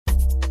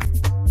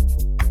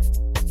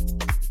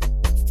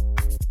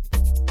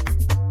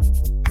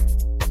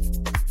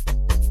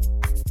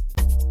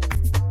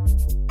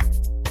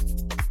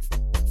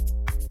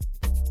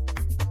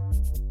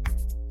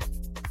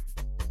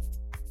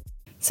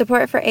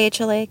Support for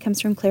AHLA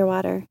comes from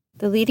Clearwater,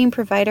 the leading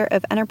provider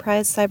of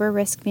enterprise cyber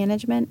risk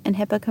management and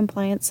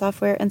HIPAA-compliant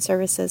software and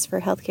services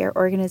for healthcare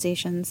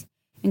organizations,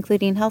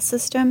 including health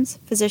systems,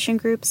 physician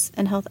groups,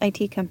 and health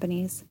IT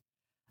companies.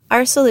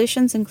 Our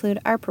solutions include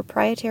our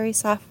proprietary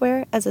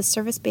software as a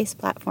service-based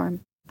platform,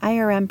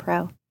 IRM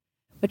Pro,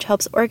 which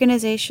helps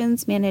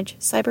organizations manage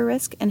cyber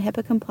risk and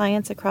HIPAA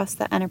compliance across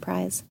the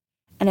enterprise,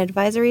 and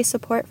advisory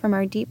support from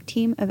our deep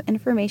team of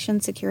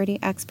information security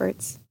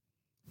experts.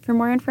 For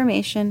more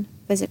information,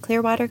 visit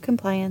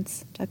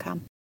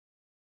clearwatercompliance.com.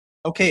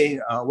 Okay,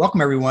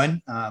 welcome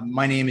everyone.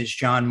 My name is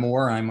John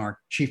Moore. I'm our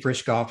Chief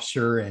Risk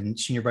Officer and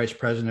Senior Vice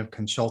President of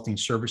Consulting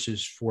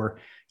Services for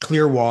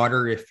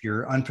Clearwater. If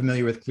you're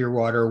unfamiliar with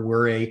Clearwater,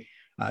 we're a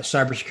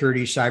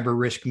cybersecurity, cyber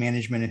risk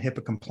management, and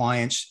HIPAA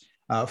compliance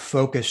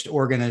focused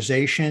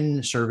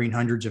organization serving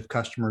hundreds of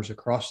customers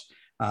across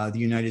the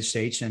United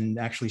States and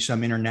actually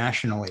some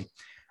internationally.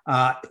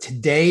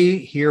 Today,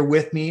 here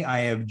with me,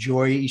 I have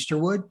Joy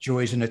Easterwood.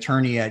 Joy is an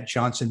attorney at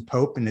Johnson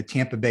Pope in the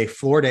Tampa Bay,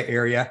 Florida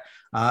area.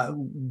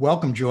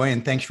 Welcome, Joy,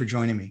 and thanks for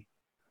joining me.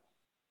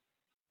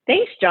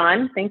 Thanks,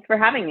 John. Thanks for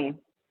having me.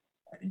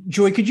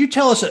 Joy, could you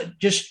tell us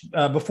just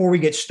before we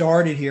get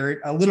started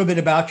here, a little bit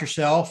about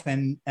yourself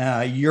and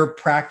your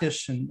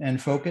practice and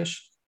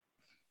focus?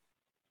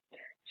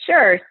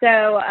 Sure.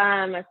 So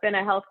I've been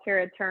a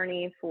healthcare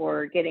attorney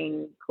for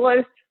getting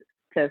close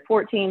to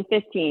 14,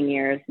 15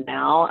 years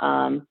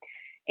now,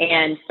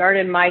 and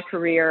started my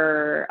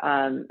career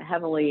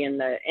heavily in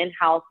the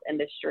in-house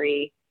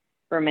industry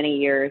for many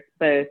years,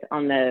 both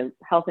on the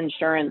health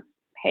insurance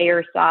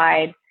payer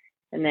side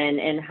and then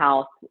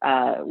in-house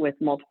with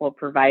multiple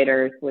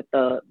providers, with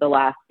the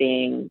last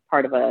being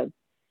part of a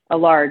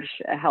large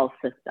health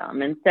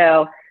system. And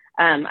so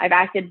I've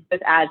acted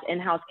both as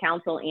in-house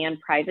counsel and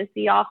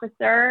privacy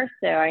officer.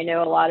 So I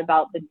know a lot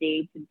about the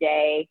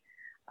day-to-day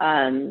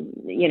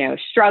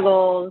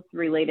struggles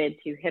related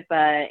to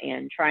HIPAA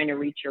and trying to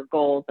reach your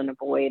goals and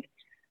avoid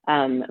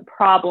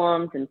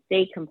problems and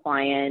stay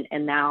compliant.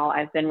 And now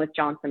I've been with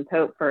Johnson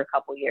Pope for a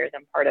couple years.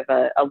 I'm part of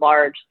a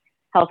large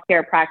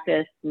healthcare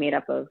practice made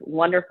up of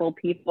wonderful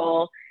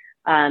people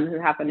who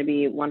happen to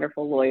be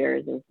wonderful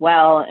lawyers as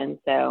well. And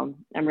so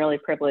I'm really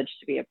privileged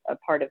to be a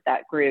part of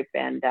that group.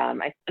 And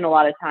I spend a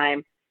lot of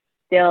time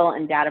still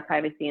in data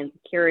privacy and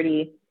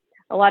security,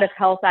 a lot of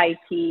health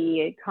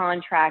IT,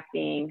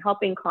 contracting,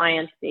 helping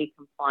clients stay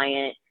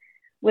compliant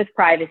with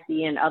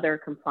privacy and other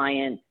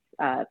compliance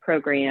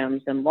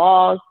programs and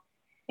laws.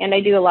 And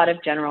I do a lot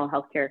of general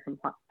healthcare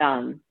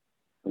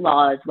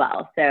law as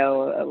well.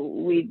 So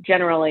we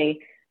generally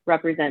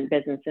represent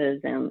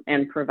businesses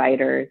and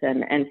providers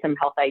and some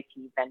health IT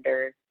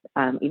vendors,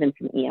 even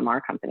some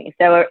EMR companies.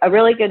 So a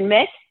really good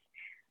mix.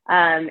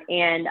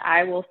 And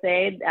I will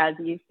say, as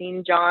you've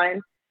seen,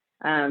 John,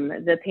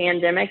 the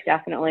pandemic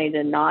definitely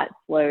did not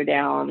slow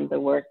down the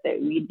work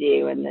that we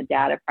do in the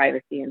data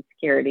privacy and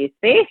security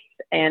space,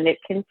 and it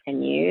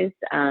continues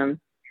to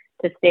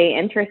stay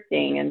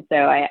interesting. And so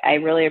I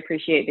really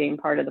appreciate being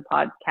part of the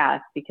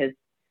podcast, because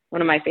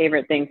one of my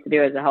favorite things to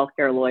do as a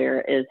healthcare lawyer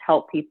is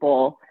help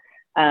people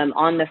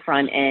on the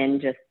front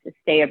end just to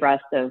stay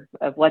abreast of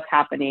what's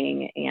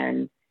happening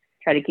and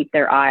try to keep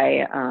their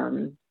eye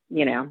on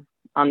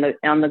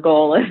the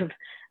goal of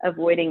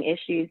avoiding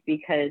issues,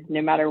 because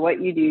no matter what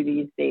you do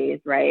these days,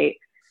 right,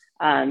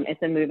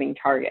 it's a moving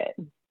target.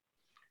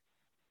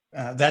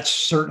 That's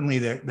certainly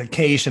the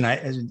case,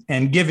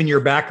 and given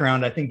your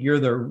background, I think you're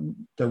the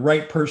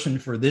right person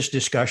for this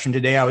discussion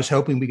today. I was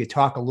hoping we could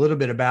talk a little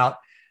bit about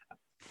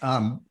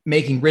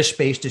making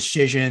risk-based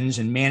decisions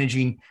and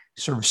managing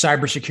sort of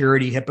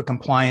cybersecurity, HIPAA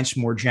compliance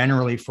more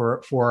generally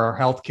for our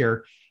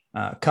healthcare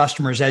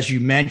customers. As you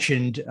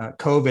mentioned,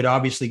 COVID,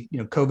 obviously,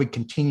 COVID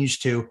continues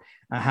to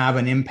have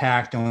an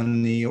impact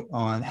on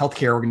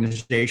healthcare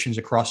organizations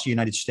across the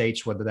United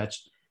States, whether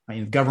that's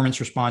the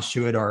government's response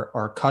to it,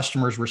 our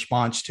customers'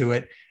 response to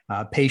it,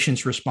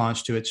 patients'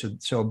 response to it.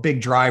 So a big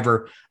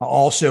driver.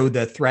 Also,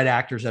 the threat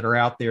actors that are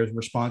out there's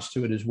response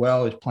to it as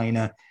well is playing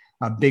a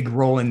big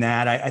role in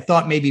that. I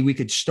thought maybe we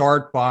could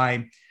start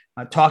by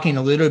talking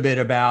a little bit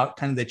about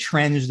kind of the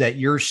trends that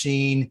you're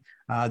seeing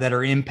that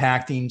are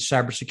impacting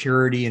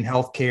cybersecurity and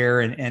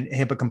healthcare and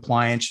HIPAA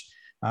compliance.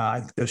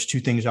 Those two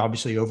things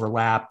obviously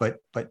overlap, but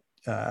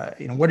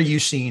what are you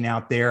seeing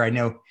out there? I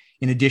know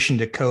in addition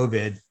to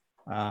COVID,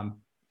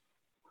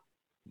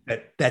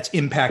 that's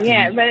impacting.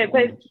 Yeah, but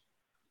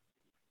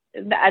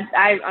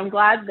I'm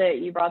glad that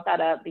you brought that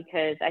up,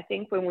 because I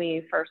think when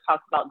we first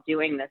talked about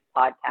doing this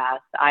podcast,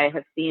 I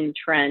have seen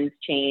trends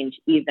change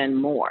even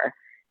more.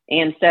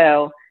 And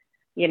so,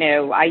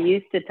 I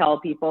used to tell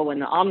people when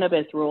the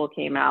omnibus rule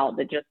came out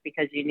that just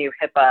because you knew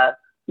HIPAA,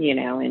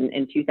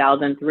 in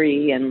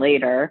 2003 and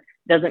later,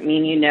 doesn't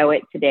mean you know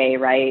it today,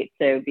 right?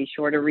 So be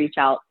sure to reach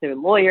out to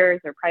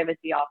lawyers or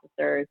privacy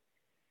officers.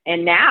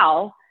 And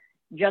now,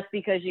 just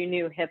because you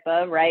knew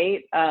HIPAA,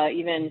 right,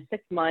 even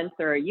 6 months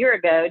or a year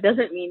ago,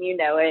 doesn't mean you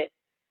know it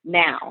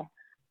now.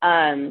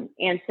 And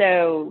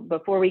so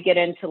before we get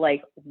into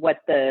like what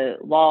the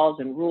laws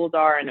and rules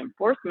are and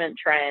enforcement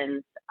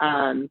trends,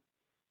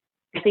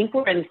 I think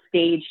we're in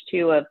stage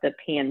 2 of the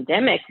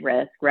pandemic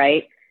risk,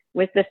 right?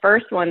 With the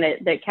first one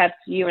that kept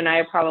you and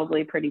I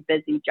probably pretty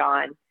busy,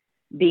 John,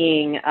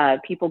 being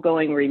people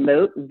going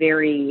remote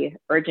very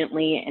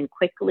urgently and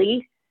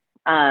quickly,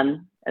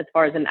 as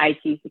far as an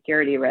IT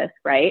security risk,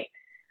 right?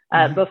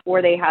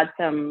 Before they had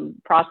some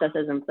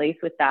processes in place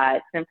with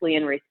that, simply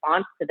in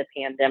response to the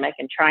pandemic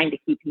and trying to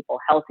keep people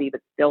healthy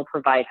but still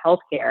provide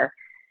healthcare.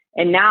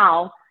 And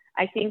now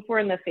I think we're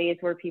in the phase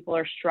where people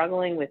are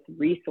struggling with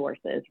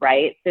resources,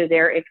 right? So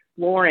they're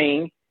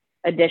exploring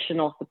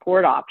additional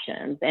support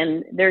options.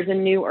 And there's a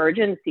new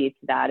urgency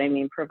to that. I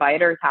mean,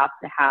 providers have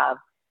to have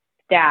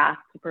staff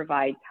to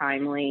provide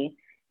timely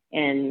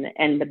and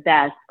the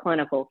best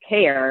clinical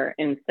care.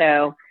 And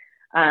so,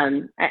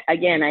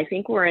 again, I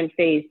think we're in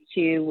phase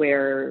 2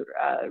 where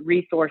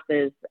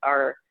resources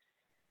are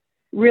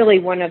really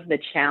one of the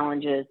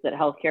challenges that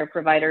healthcare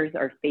providers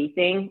are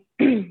facing.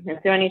 And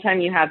so anytime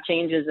you have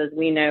changes, as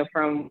we know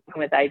from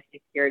with IT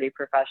security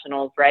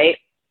professionals, right?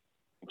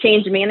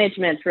 Change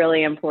management is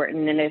really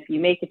important. And if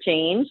you make a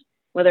change,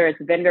 whether it's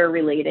vendor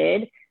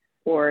related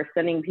or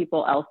sending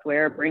people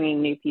elsewhere,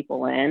 bringing new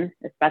people in,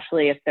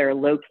 especially if they're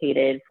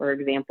located, for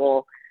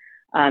example,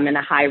 in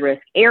a high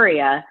risk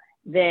area,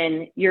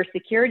 then your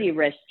security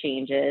risk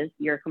changes,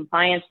 your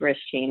compliance risk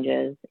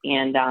changes.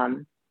 And,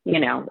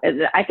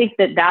 I think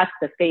that's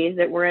the phase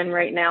that we're in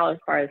right now as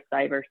far as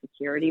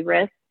cybersecurity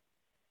risk.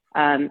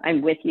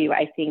 I'm with you.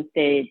 I think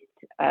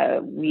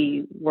that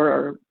we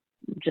were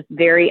just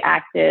very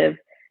active.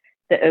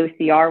 The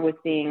OCR was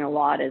seeing a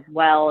lot as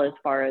well as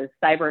far as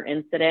cyber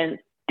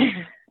incidents,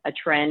 a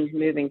trend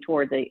moving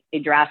towards a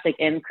drastic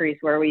increase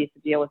where we used to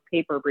deal with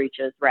paper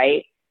breaches,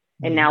 right?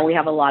 And now we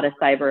have a lot of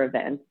cyber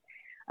events.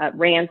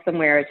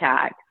 Ransomware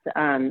attacks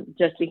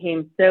just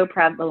became so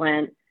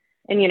prevalent.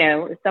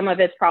 And, some of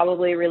it's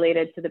probably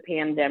related to the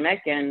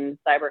pandemic, and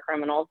cyber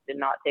criminals did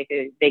not take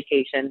a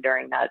vacation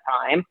during that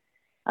time.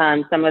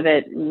 Some of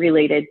it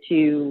related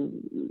to,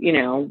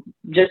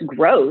 just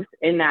growth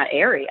in that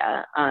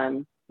area.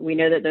 We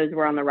know that those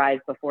were on the rise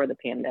before the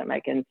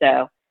pandemic. And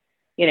so,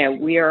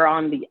 we are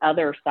on the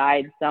other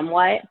side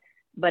somewhat.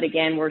 But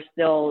again, we're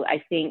still,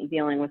 I think,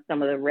 dealing with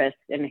some of the risks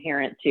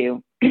inherent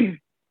to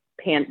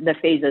the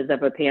phases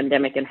of a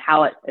pandemic and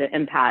how it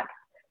impacts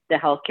the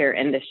healthcare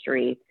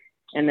industry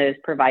and those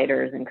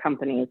providers and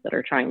companies that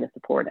are trying to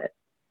support it.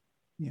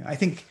 Yeah, I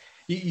think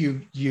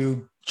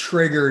you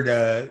triggered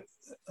a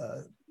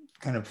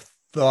kind of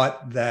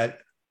thought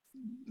that,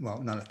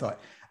 well, not a thought,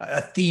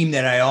 a theme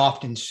that I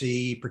often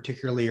see,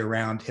 particularly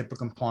around HIPAA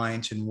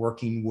compliance and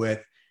working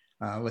with,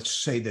 let's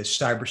say, the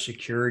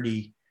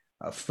cybersecurity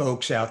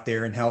folks out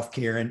there in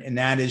healthcare, and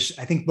that is,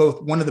 I think,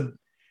 both one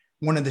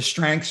of the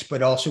strengths,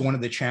 but also one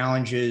of the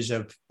challenges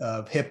of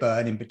HIPAA,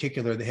 and in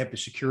particular the HIPAA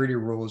security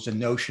rules. The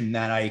notion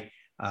that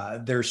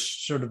there's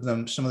sort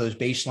of some of those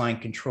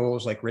baseline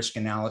controls like risk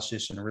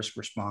analysis and risk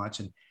response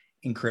and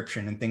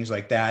encryption and things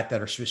like that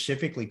are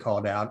specifically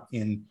called out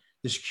in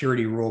the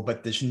security rule,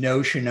 but this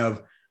notion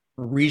of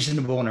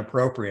reasonable and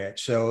appropriate.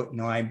 So,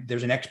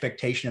 there's an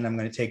expectation that I'm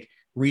going to take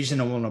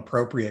reasonable and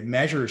appropriate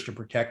measures to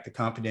protect the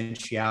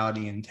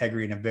confidentiality,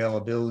 integrity, and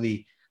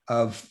availability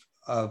of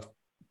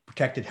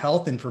protected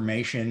health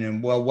information.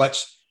 And well,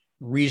 what's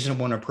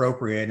reasonable and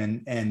appropriate?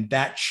 And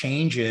that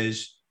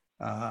changes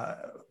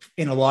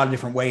in a lot of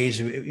different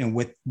ways,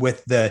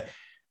 with the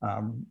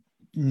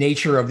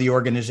nature of the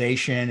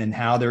organization and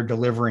how they're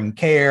delivering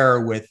care,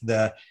 with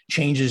the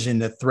changes in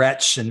the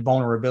threats and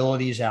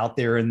vulnerabilities out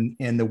there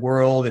in the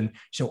world. And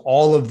so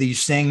all of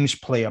these things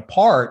play a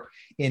part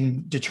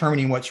in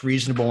determining what's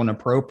reasonable and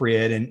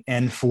appropriate.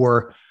 And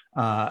for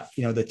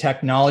the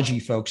technology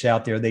folks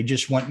out there, they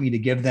just want me to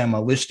give them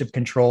a list of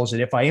controls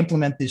that if I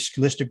implement this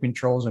list of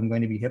controls, I'm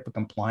going to be HIPAA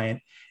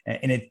compliant.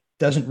 And it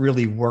doesn't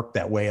really work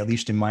that way, at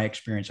least in my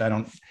experience. I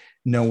don't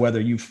know whether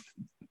you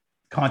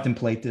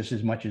contemplate this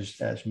as much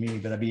as me,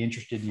 but I'd be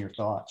interested in your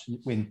thoughts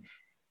when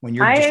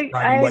you're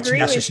describing what's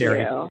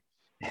necessary.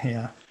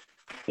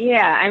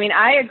 Yeah. I mean,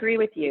 I agree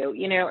with you.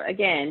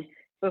 Again,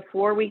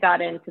 before we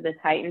got into this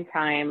heightened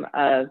time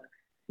of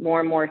more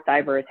and more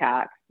cyber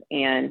attacks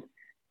and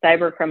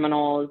cyber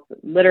criminals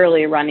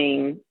literally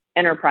running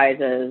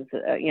enterprises,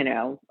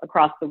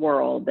 across the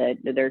world, that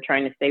they're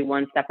trying to stay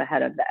one step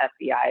ahead of the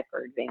FBI,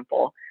 for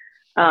example.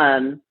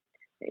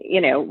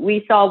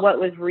 We saw what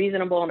was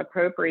reasonable and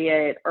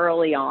appropriate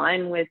early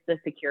on with the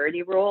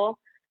security rule.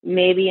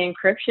 Maybe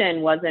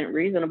encryption wasn't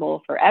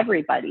reasonable for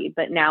everybody,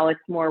 but now it's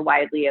more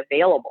widely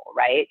available,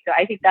 right? So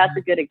I think that's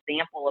a good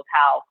example of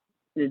how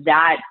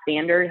that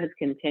standard has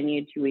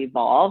continued to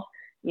evolve.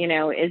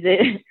 Is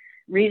it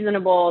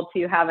reasonable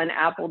to have an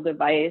Apple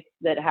device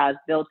that has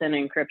built-in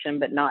encryption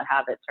but not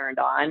have it turned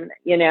on?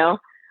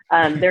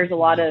 There's a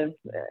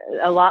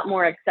lot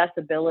more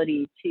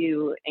accessibility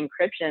to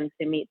encryption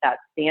to meet that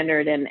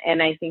standard,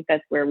 and I think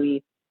that's where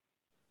we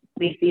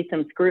see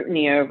some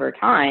scrutiny over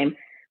time.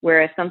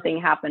 Where if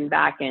something happened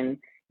back in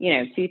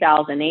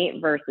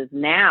 2008 versus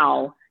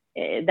now,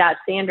 that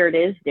standard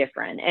is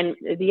different. And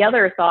the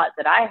other thought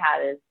that I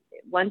had is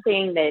one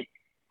thing that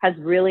has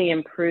really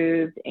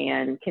improved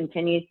and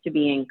continues to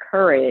be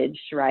encouraged,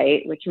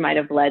 right? Which might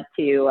have led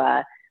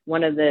to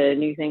one of the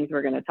new things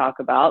we're going to talk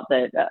about,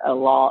 that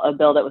a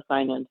bill that was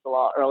signed into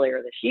law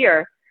earlier this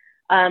year,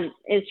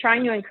 is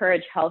trying to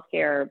encourage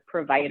healthcare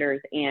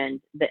providers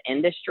and the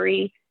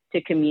industry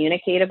to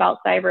communicate about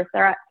cyber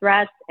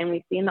threats. And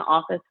we've seen the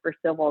Office for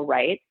Civil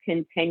Rights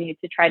continue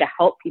to try to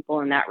help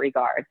people in that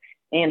regard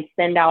and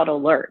send out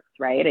alerts,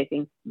 right? I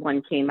think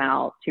one came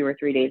out 2 or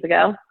 3 days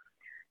ago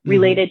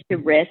related to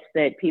risks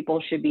that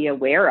people should be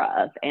aware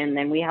of. And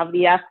then we have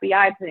the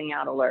FBI putting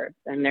out alerts,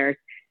 and there's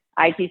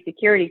IT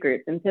security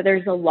groups. And so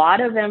there's a lot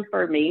of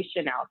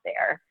information out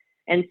there.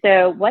 And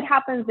so what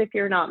happens if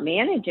you're not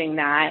managing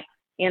that,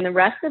 and the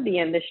rest of the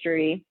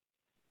industry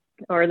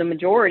or the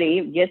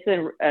majority gets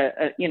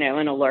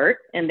an alert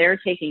and they're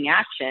taking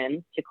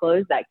action to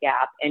close that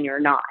gap, and you're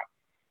not?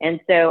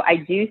 And so I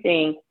do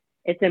think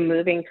it's a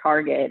moving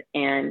target,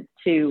 and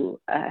to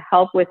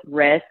help with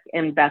risk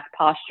and best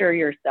posture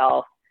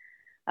yourself,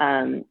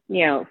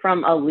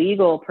 from a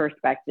legal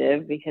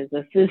perspective, because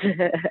this is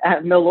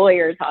the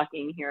lawyer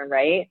talking here,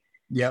 right?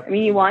 Yep. I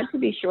mean, you want to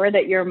be sure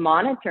that you're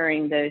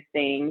monitoring those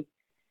things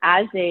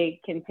as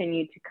they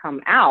continue to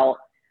come out.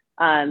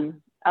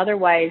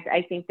 Otherwise,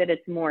 I think that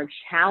it's more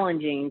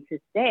challenging to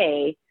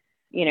say,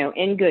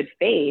 in good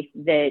faith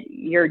that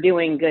you're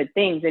doing good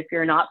things if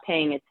you're not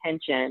paying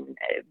attention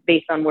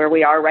based on where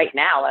we are right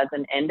now as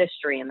an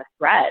industry and the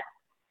threat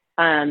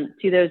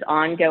to those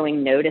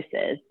ongoing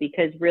notices,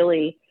 because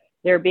really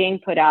they're being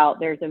put out.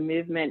 There's a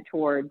movement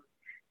towards,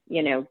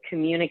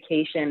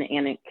 communication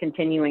and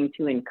continuing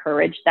to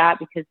encourage that,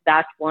 because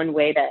that's one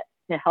way to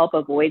help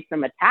avoid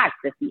some attacks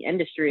if the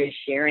industry is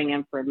sharing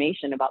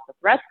information about the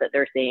threats that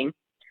they're seeing.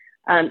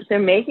 So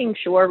making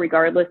sure,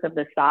 regardless of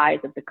the size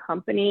of the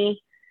company,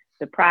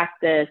 the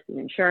practice, the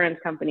insurance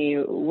company,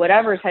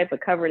 whatever type of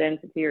covered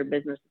entity or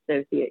business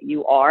associate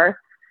you are,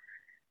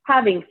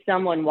 having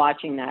someone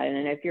watching that.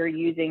 And if you're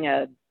using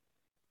a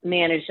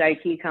managed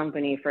IT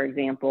company, for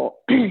example,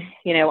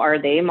 are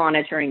they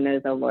monitoring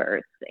those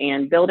alerts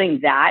and building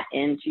that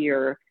into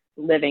your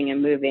living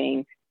and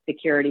moving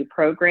security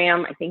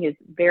program, I think is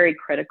very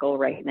critical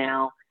right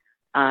now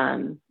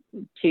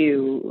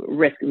to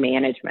risk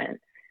management.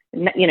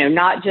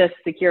 Not just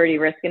security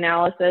risk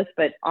analysis,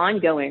 but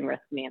ongoing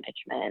risk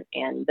management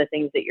and the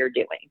things that you're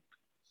doing.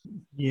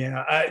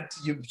 Yeah,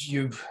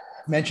 you've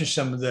mentioned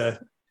some of the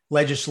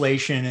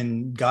legislation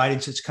and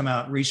guidance that's come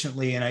out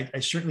recently, and I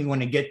certainly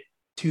want to get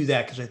to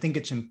that, because I think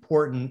it's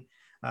important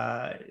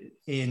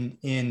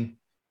in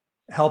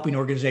helping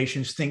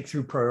organizations think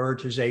through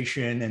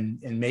prioritization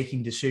and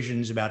making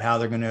decisions about how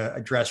they're going to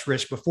address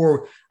risk.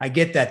 Before I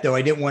get that, though,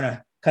 I didn't want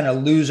to kind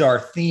of lose our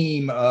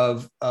theme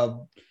of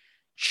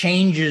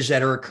changes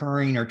that are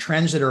occurring or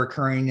trends that are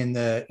occurring in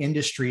the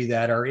industry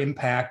that are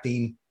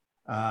impacting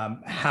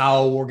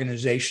how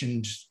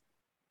organizations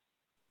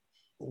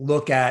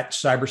look at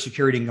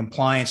cybersecurity and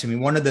compliance. I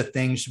mean, one of the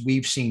things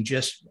we've seen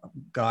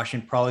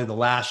in probably the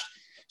last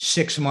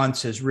 6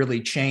 months has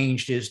really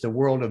changed is the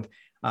world of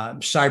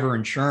cyber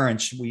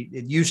insurance.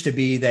 It used to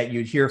be that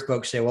you'd hear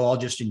folks say, well, I'll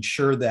just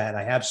insure that.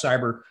 I have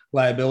cyber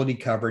liability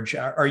coverage.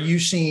 Are you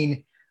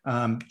seeing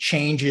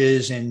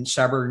changes in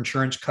cyber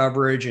insurance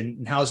coverage,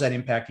 and how's that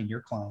impacting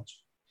your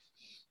clients?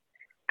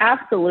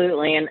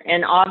 Absolutely.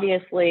 And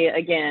obviously,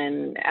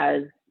 again,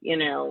 as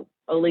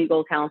a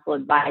legal counsel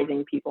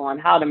advising people on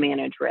how to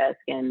manage risk,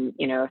 and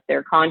if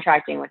they're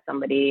contracting with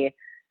somebody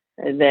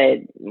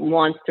that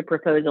wants to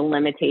propose a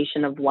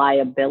limitation of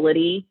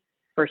liability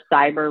for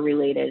cyber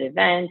related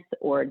events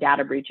or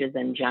data breaches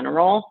in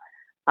general,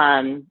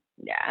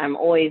 I'm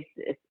always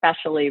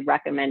especially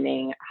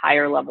recommending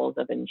higher levels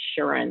of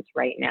insurance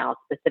right now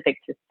specific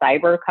to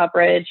cyber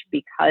coverage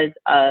because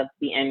of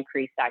the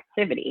increased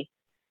activity.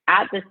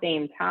 At the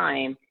same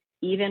time,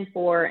 even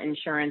for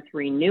insurance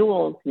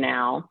renewals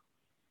now,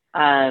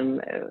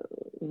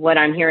 what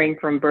I'm hearing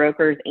from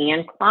brokers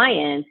and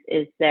clients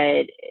is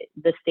that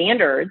the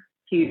standards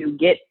to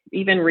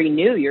even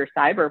renew your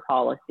cyber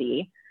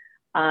policy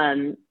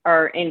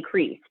are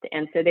increased.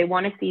 And so they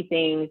want to see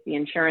things, the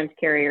insurance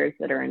carriers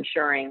that are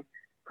insuring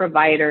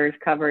providers,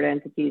 covered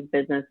entities,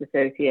 business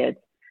associates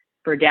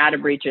for data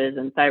breaches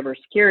and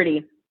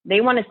cybersecurity, they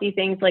want to see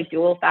things like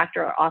dual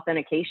factor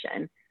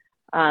authentication.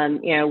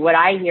 What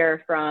I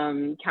hear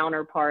from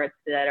counterparts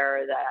that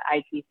are the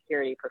IT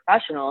security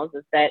professionals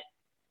is that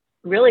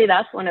really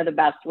that's one of the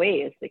best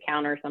ways to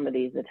counter some of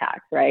these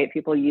attacks, right?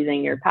 People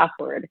using your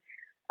password.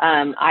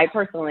 I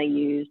personally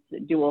use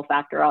dual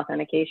factor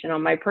authentication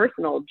on my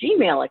personal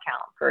Gmail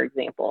account, for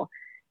example.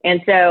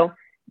 And so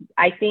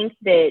I think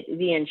that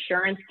the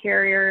insurance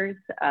carriers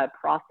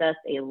process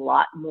a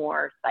lot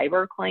more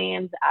cyber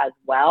claims as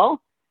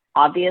well,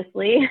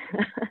 obviously,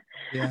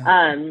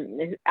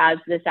 as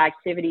this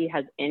activity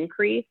has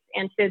increased.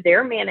 And so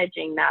they're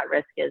managing that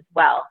risk as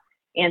well.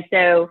 And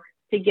so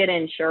to get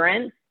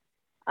insurance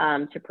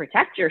to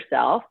protect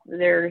yourself,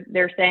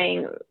 they're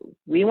saying,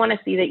 we want to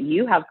see that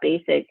you have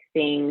basic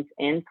things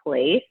in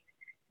place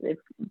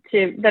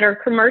that are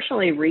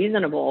commercially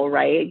reasonable,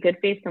 right? Good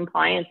faith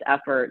compliance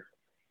efforts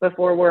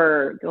before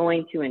we're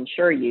going to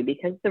insure you,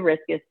 because the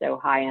risk is so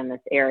high in this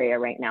area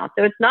right now.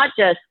 So it's not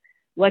just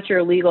what's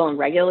your legal and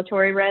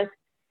regulatory risk.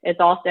 It's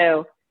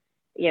also,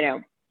 you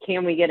know,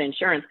 can we get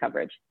insurance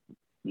coverage?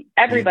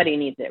 Everybody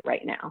needs it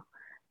right now.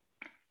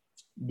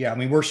 Yeah, I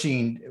mean, we're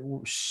seeing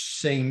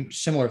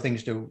similar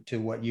things to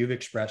what you've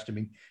expressed. I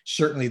mean,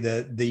 certainly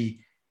the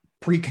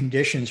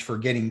preconditions for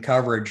getting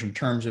coverage in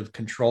terms of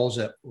controls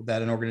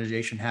that an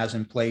organization has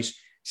in place,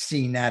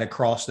 seeing that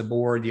across the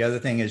board. The other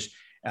thing is,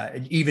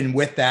 even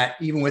with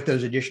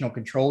those additional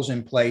controls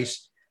in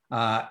place,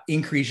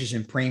 increases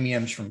in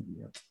premiums from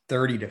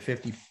 30 to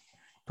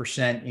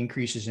 50%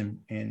 increases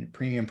in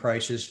premium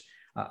prices.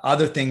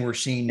 Other thing we're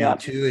seeing now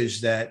too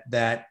is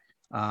that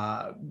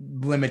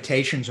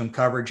limitations on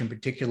coverage in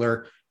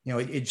particular, you know,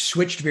 it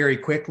switched very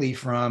quickly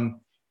from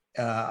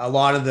a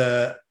lot of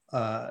the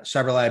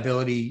cyber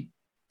liability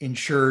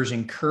insurers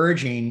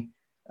encouraging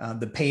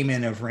the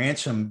payment of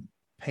ransom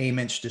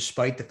payments,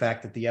 despite the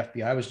fact that the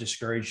FBI was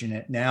discouraging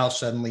it. Now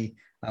suddenly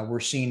we're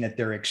seeing that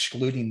they're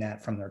excluding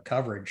that from their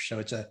coverage. So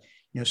it's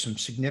some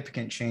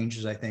significant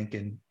changes, I think,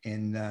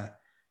 in that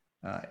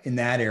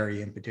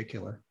area in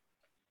particular.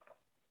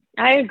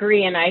 I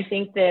agree, and I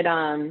think that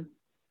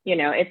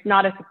it's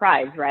not a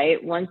surprise,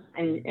 right? Once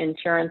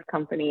insurance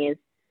companies,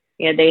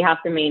 they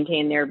have to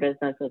maintain their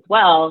business as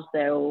well.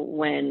 So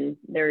when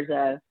there's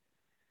a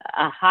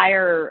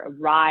higher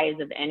rise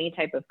of any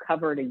type of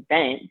covered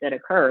event that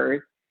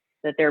occurs,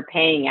 that they're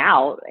paying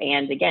out.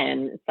 And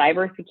again,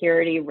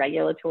 cybersecurity,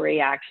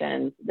 regulatory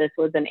actions, this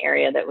was an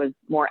area that was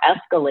more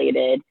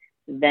escalated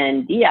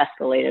than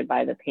de-escalated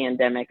by the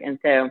pandemic. And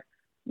so,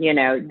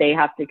 they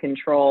have to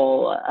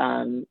control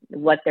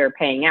what they're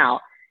paying out.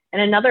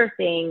 And another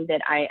thing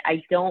that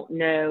I don't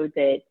know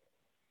that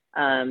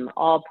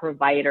all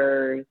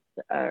providers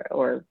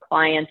or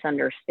clients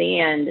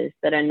understand is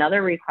that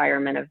another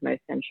requirement of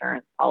most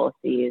insurance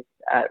policies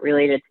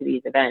related to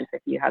these events,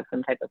 if you have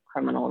some type of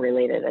criminal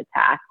related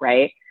attack,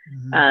 right,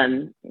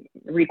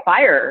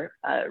 require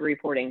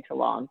reporting to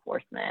law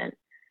enforcement.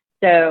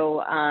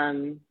 So,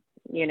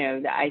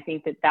 I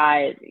think that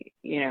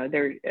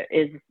there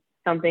is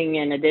something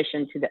in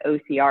addition to the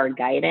OCR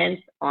guidance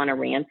on a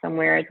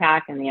ransomware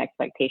attack and the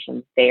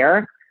expectations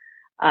there.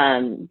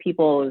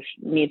 People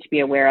need to be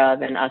aware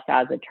of, and us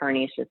as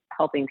attorneys just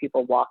helping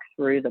people walk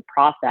through the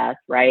process,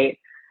 right?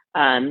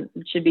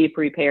 Should be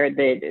prepared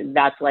that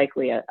that's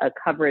likely a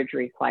coverage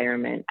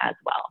requirement as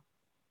well.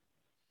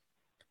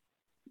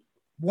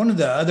 One of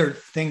the other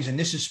things, and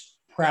this is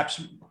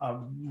perhaps a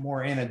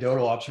more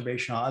anecdotal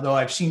observation, although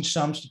I've seen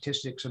some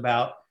statistics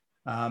about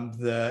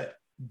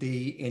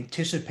the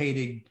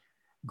anticipated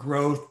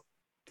growth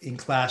in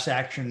class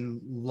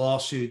action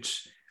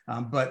lawsuits.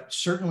 But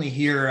certainly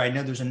here, I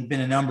know there's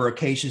been a number of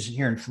cases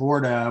here in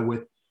Florida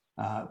with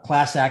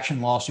class action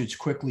lawsuits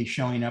quickly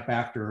showing up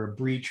after a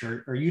breach.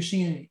 Are you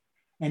seeing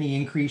any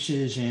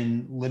increases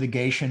in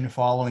litigation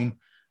following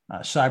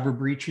cyber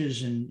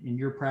breaches in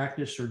your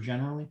practice or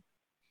generally?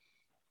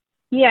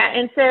 Yeah,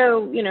 and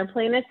so,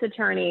 plaintiffs'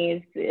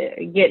 attorneys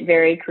get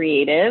very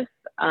creative.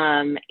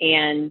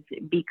 And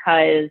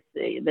because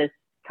this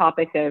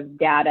topic of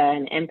data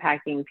and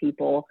impacting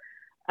people,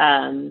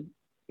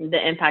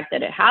 the impact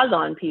that it has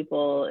on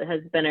people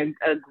has been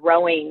a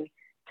growing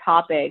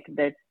topic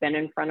that's been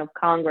in front of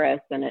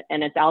Congress, and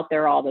it's out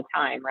there all the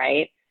time,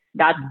 right?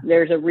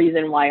 There's a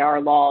reason why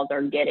our laws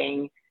are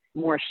getting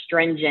more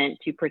stringent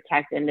to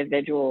protect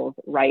individuals'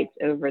 rights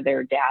over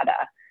their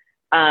data.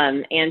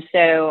 And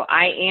so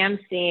I am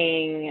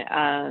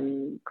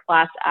seeing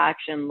class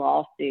action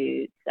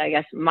lawsuits. I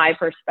guess my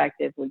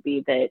perspective would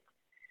be that,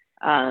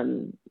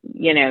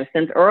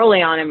 since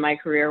early on in my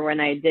career when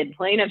I did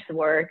plaintiff's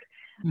work,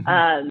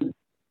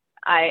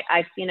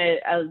 I've seen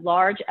a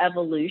large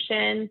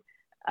evolution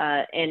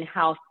in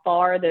how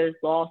far those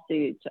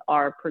lawsuits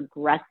are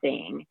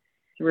progressing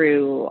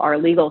through our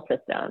legal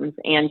systems.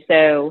 And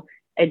so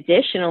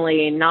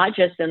additionally, not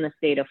just in the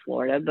state of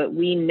Florida, but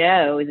we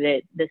know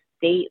that the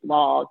state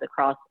laws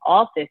across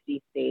all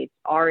 50 states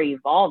are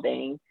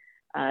evolving.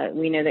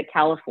 We know that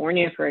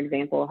California, for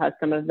example, has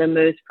some of the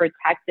most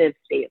protective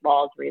state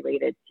laws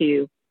related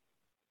to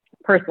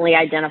personally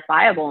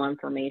identifiable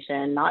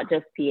information, not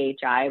just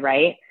PHI,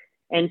 right?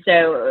 And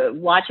so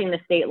watching the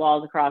state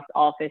laws across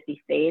all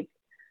 50 states,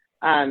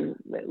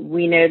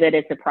 we know that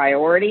it's a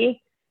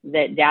priority,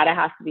 that data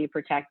has to be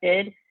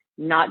protected,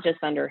 not just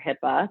under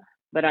HIPAA,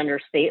 but under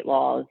state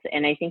laws.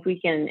 And I think we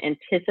can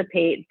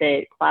anticipate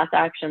that class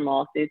action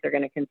lawsuits are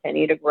going to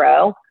continue to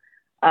grow.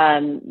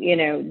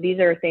 These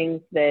are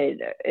things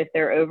that if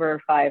they're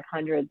over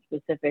 500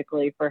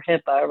 specifically for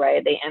HIPAA,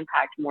 right, they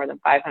impact more than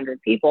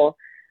 500 people.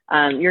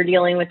 You're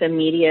dealing with a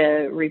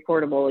media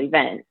reportable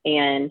event,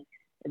 and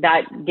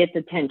that gets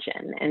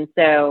attention. And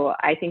so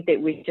I think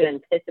that we should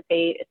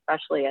anticipate,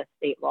 especially as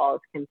state laws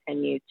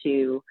continue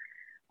to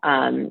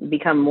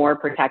become more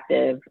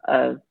protective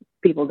of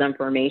people's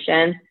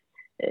information,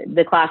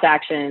 the class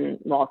action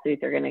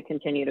lawsuits are going to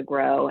continue to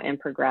grow and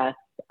progress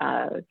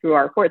through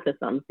our court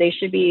systems. They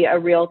should be a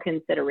real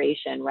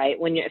consideration, right?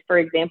 For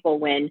example,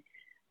 when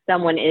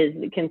someone is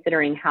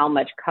considering how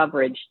much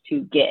coverage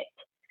to get.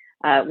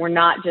 We're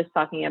not just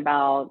talking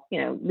about,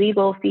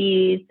 legal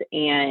fees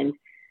and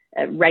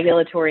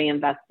regulatory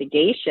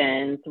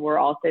investigations. We're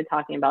also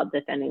talking about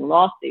defending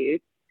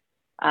lawsuits.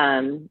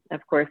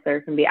 Of course,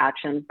 there can be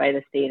actions by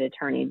the state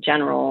attorney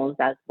generals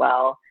as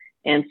well.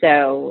 And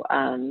so,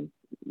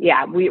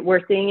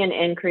 we're seeing an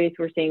increase.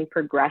 We're seeing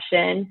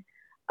progression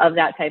of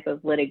that type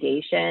of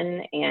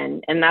litigation.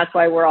 And that's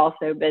why we're all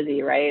so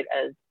busy, right,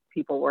 as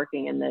people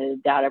working in the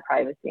data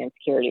privacy and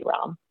security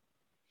realm.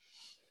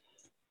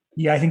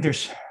 Yeah, I think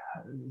there's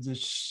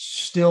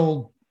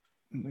still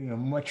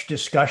much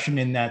discussion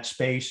in that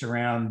space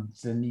around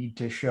the need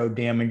to show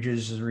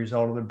damages as a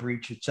result of the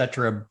breach, et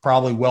cetera,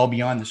 probably well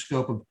beyond the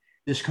scope of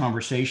this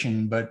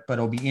conversation, but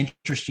it'll be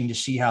interesting to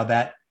see how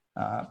that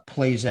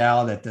plays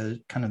out at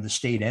the kind of the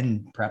state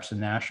and perhaps the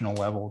national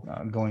level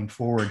going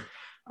forward.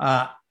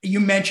 You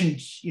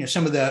mentioned,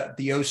 some of the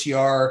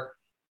OCR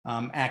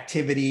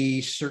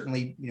activities,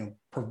 certainly,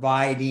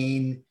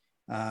 providing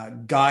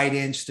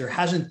guidance. There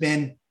hasn't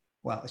been,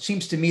 well, it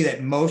seems to me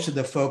that most of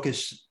the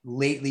focus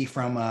lately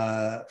from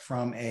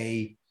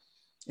a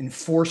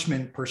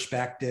enforcement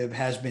perspective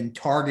has been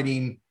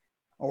targeting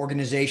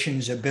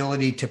organizations'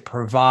 ability to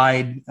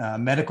provide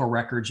medical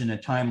records in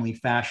a timely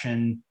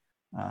fashion.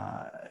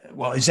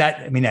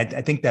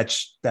 I think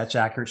that's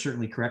accurate.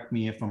 Certainly correct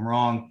me if I'm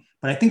wrong,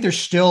 but I think there's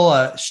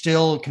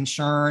still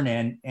concern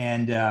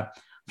and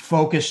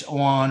focus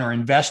on or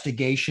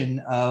investigation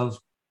of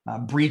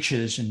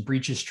breaches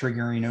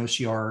triggering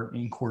OCR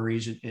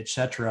inquiries, et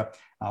cetera,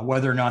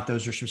 whether or not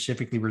those are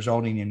specifically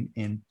resulting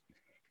in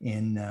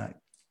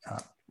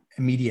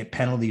immediate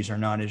penalties or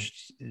not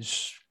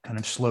is kind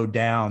of slowed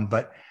down.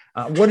 But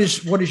what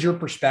is your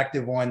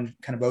perspective on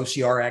kind of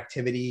OCR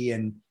activity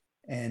and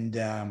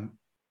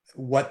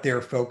what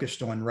they're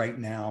focused on right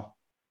now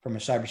from a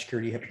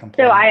cybersecurity HIPAA compliance?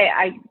 So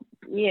I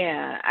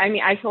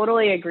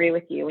totally agree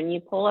with you. When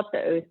you pull up the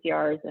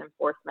OCR's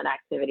enforcement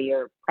activity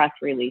or press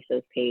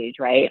releases page,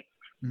 right?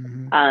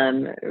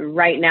 Mm-hmm.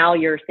 Right now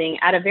you're seeing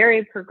at a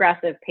very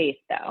progressive pace,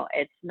 though.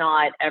 It's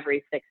not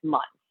every 6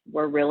 months.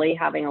 We're really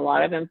having a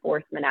lot of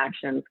enforcement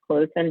actions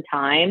close in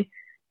time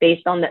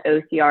based on the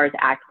OCR's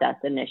Access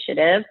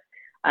Initiative.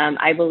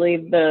 I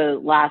believe the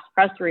last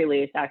press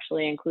release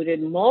actually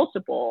included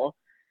multiple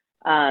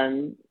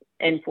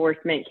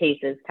enforcement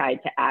cases tied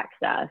to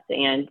access,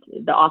 and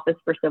the Office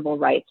for Civil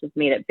Rights has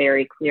made it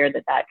very clear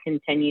that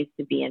continues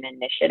to be an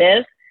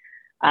initiative.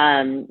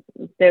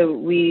 So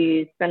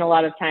we spend a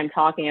lot of time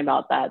talking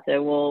about that.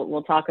 So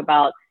we'll talk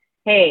about,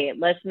 hey,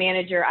 let's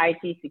manage your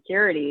IT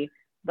security,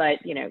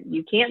 but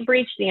you can't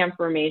breach the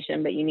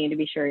information, but you need to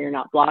be sure you're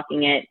not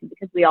blocking it,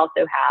 because we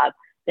also have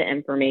the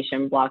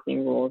information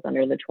blocking rules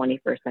under the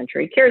 21st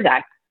Century Cures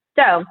Act.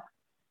 So,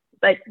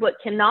 but what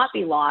cannot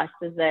be lost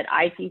is that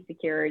IT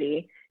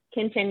security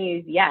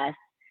continues, yes,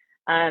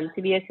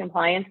 to be a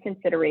compliance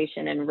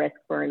consideration and risk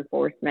for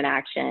enforcement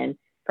action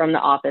from the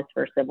Office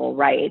for Civil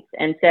Rights.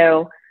 And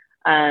so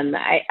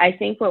I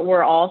think what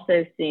we're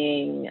also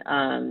seeing,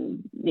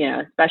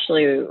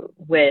 especially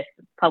with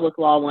Public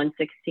Law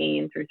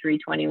 116 through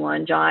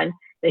 321, John,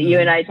 that you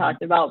and I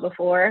talked about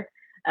before,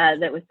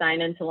 that was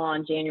signed into law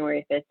on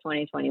January 5th,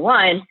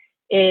 2021,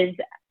 is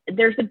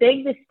there's a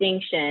big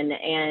distinction,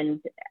 and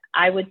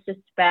I would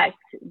suspect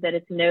that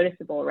it's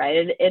noticeable,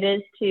 right? It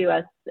is to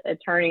us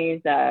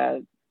attorneys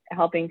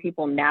helping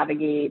people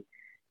navigate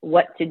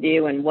what to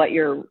do and what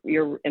your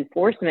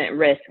enforcement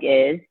risk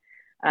is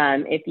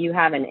if you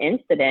have an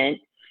incident.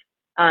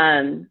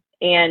 And,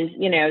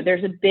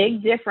 there's a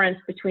big difference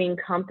between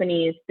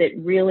companies that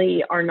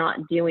really are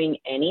not doing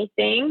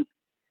anything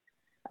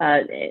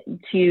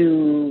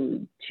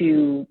to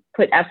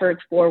put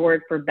efforts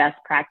forward for best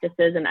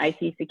practices in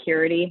IT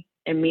security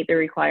and meet the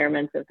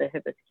requirements of the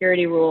HIPAA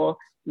security rule,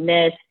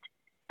 NIST,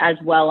 as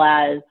well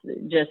as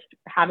just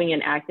having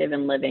an active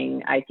and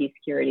living IT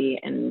security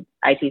and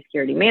IT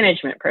security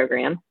management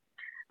program.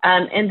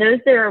 And those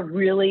that are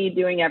really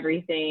doing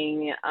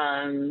everything,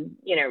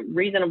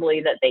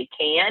 reasonably that they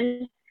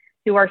can,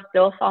 who are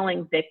still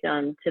falling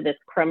victim to this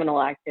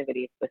criminal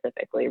activity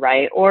specifically,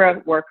 right? Or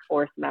a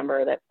workforce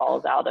member that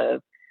falls out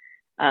of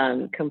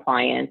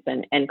compliance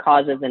and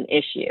causes an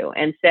issue.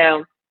 And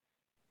so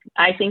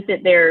I think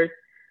that there's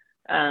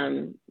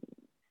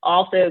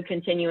also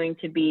continuing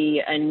to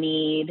be a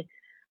need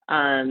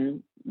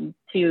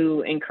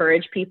to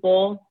encourage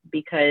people,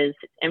 because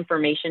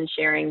information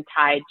sharing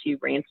tied to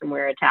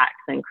ransomware attacks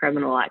and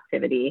criminal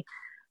activity,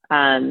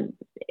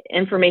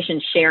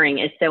 information sharing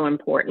is so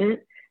important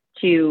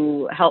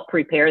to help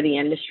prepare the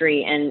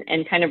industry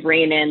and kind of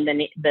rein in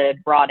the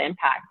broad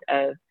impact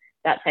of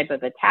that type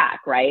of attack,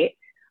 right?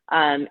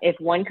 If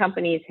one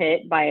company is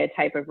hit by a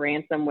type of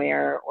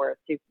ransomware or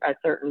a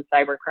certain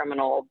cyber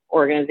criminal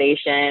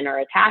organization or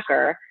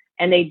attacker,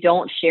 and they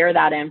don't share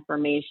that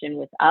information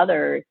with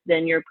others,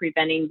 then you're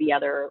preventing the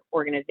other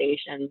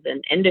organizations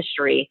and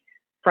industry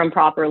from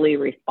properly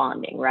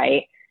responding,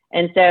 right?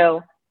 And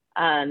so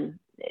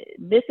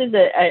this is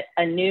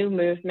a new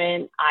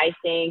movement, I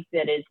think,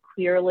 that is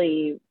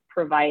clearly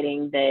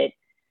providing that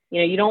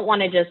you don't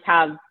want to just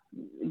have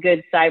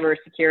good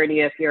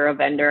cybersecurity if you're a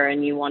vendor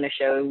and you want to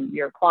show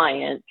your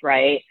clients,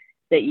 right,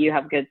 that you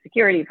have good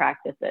security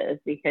practices,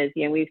 because,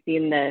 we've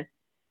seen the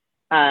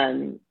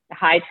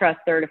high trust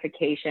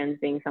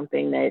certifications being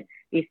something that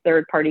these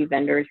third-party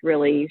vendors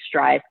really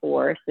strive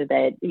for, so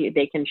that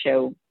they can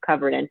show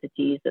covered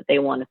entities that they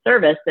want to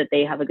service that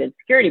they have a good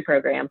security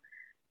program.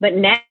 But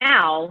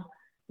now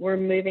we're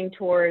moving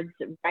towards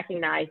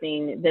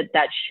recognizing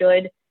that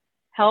should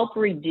help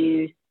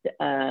reduce,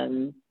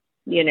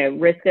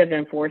 risk of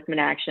enforcement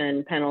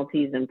action,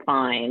 penalties, and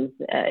fines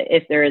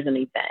if there is an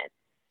event.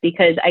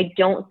 Because I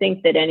don't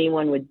think that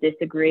anyone would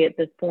disagree at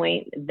this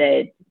point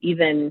that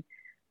even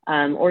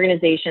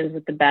organizations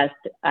with the best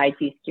IT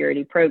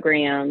security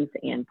programs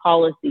and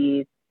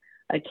policies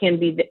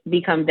can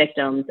become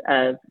victims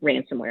of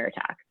ransomware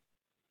attacks.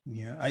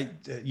 Yeah,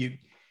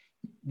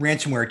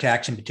 ransomware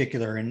attacks in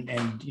particular, and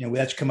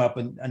that's come up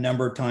a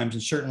number of times,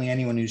 and certainly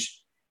anyone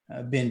who's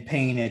been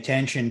paying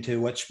attention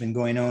to what's been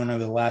going on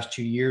over the last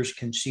 2 years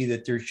can see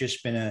that there's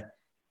just been a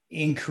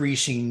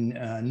increasing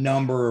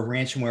number of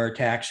ransomware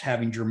attacks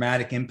having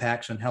dramatic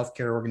impacts on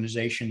healthcare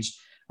organizations,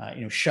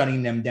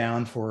 shutting them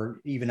down for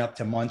even up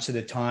to months at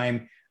a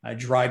time,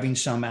 driving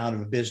some out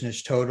of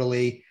business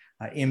totally,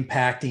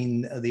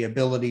 impacting the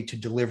ability to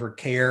deliver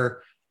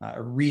care.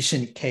 A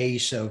recent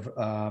case of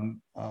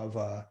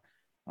a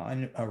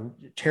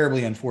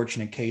terribly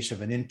unfortunate case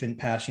of an infant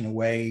passing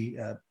away,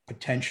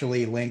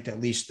 potentially linked, at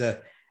least the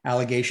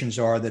allegations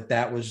are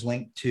that was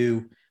linked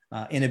to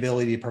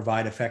inability to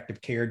provide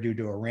effective care due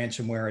to a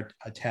ransomware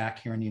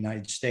attack here in the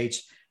United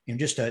States.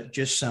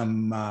 Just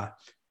some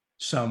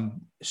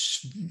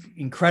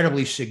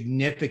incredibly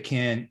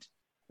significant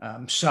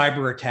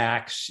cyber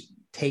attacks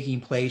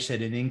taking place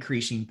at an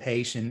increasing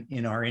pace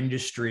in our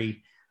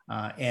industry,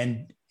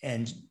 and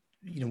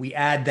we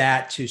add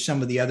that to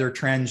some of the other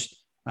trends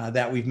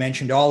that we've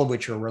mentioned, all of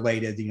which are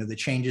related. The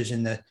changes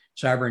in the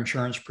cyber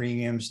insurance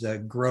premiums, the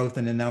growth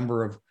in the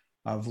number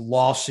of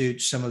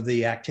lawsuits, some of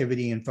the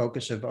activity and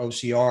focus of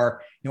OCR.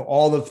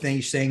 All of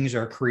these things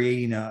are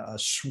creating a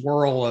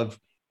swirl of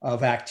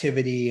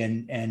activity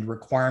and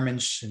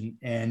requirements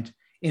and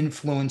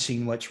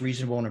influencing what's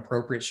reasonable and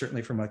appropriate,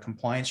 certainly from a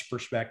compliance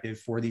perspective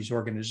for these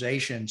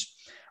organizations.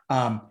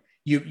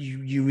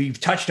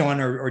 We've touched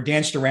on or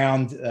danced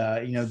around,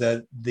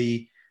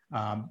 the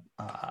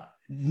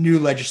new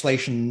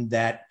legislation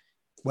that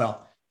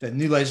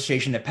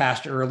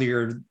passed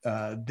earlier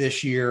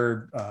this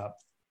year.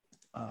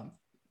 Now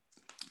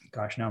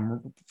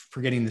I'm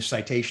forgetting the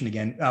citation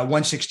again.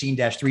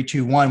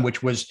 116-321,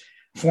 which was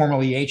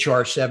formerly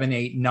HR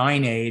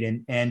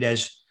 7898, and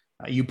as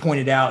you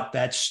pointed out,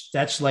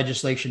 that's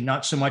legislation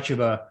not so much of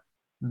a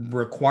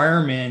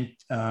requirement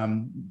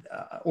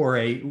or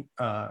a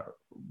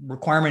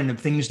requirement of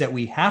things that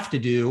we have to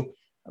do,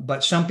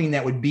 but something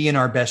that would be in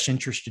our best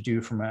interest to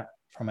do from a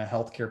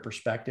healthcare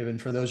perspective.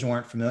 And for those who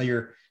aren't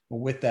familiar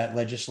with that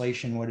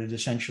legislation, what it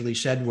essentially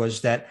said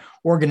was that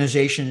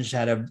organizations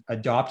that have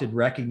adopted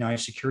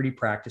recognized security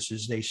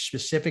practices, they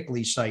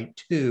specifically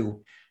cite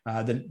two,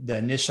 the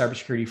NIST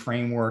Cybersecurity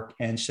Framework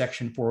and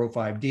Section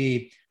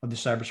 405D of the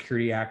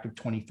Cybersecurity Act of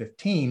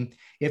 2015.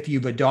 If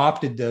you've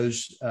adopted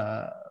those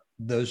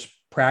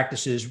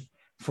practices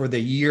for the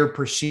year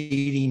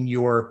preceding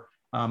your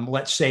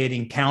let's say an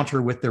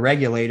encounter with the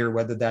regulator,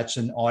 whether that's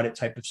an audit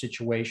type of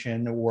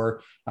situation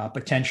or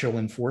potential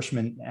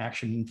enforcement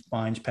action,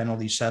 fines,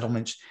 penalties,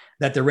 settlements,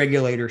 that the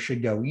regulator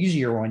should go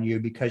easier on you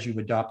because you've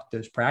adopted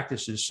those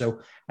practices. So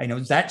I know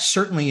that's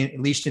certainly, at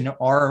least in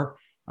our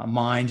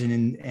minds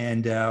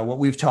and what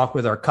we've talked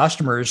with our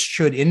customers,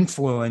 should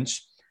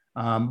influence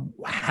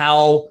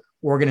how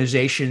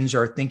organizations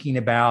are thinking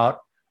about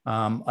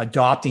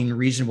adopting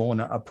reasonable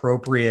and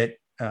appropriate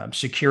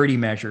security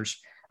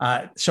measures.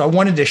 So I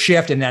wanted to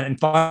shift in that. And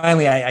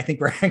finally, I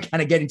think we're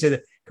kind of getting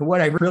to what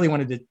I really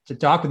wanted to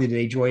talk with you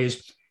today, Joy,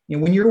 is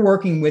when you're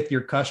working with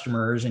your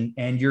customers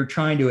and you're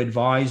trying to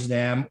advise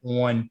them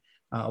on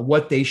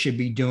what they should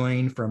be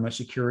doing from a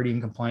security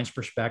and compliance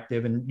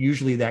perspective. And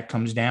usually that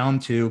comes down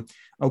to,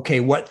 okay,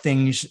 what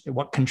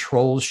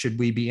controls should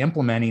we be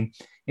implementing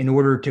in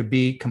order to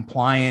be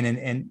compliant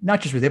and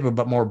not just with HIPAA,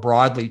 but more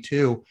broadly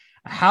too.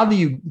 How do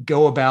you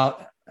go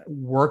about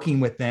working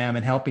with them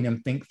and helping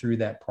them think through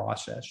that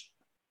process?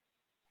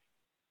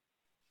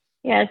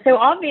 Yeah, so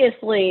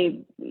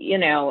obviously,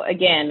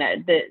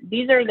 again,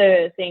 these are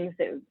the things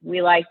that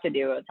we like to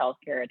do as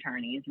healthcare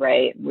attorneys,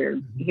 right?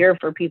 We're here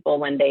for people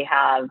when they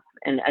have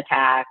an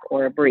attack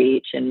or a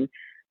breach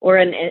or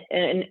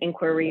an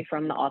inquiry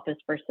from the Office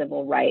for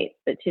Civil Rights.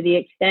 But to the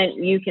extent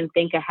you can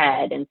think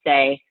ahead and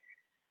say,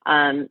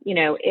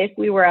 if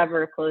we were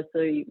ever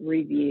closely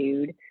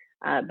reviewed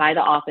by the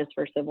Office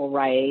for Civil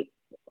Rights,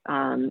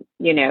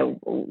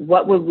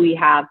 what would we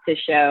have to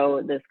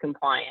show this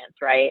compliance,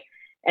 right?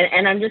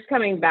 And I'm just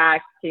coming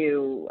back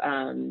to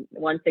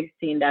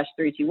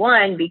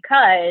 116-321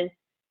 because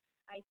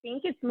I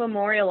think it's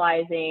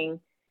memorializing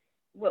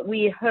what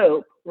we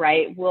hope,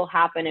 right, will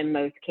happen in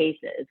most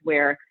cases,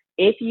 where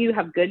if you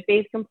have good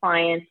faith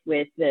compliance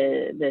with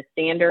the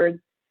standards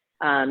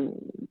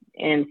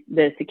in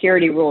the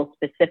security rules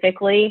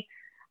specifically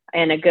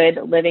and a good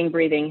living,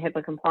 breathing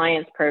HIPAA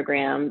compliance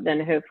program,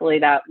 then hopefully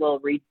that will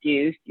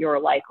reduce your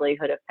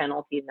likelihood of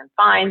penalties and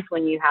fines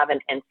when you have an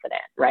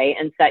incident, right?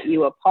 And set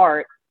you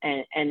apart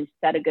and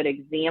set a good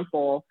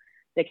example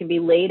that can be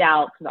laid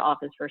out to the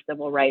Office for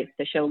Civil Rights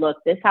to show, look,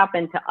 this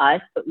happened to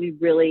us, but we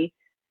really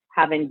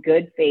have in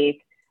good faith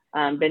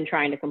been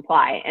trying to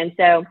comply. And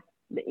so,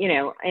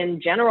 in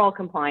general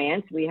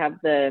compliance, we have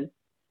the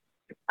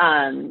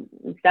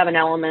 7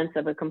 elements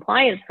of a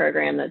compliance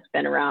program that's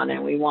been around,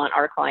 and we want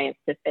our clients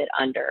to fit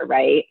under,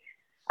 right?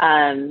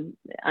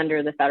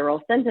 Under the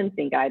federal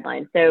sentencing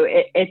guidelines. So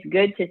it's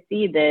good to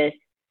see this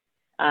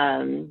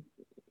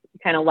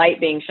kind of light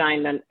being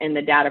shined in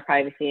the data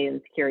privacy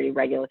and security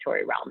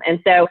regulatory realm. And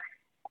so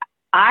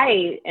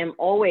I am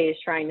always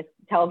trying to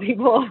tell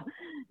people,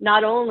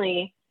 not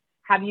only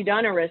have you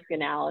done a risk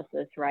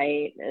analysis,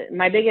 right?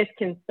 My biggest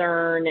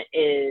concern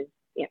is,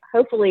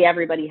 hopefully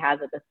everybody has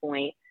at this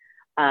point.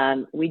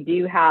 We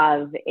do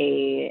have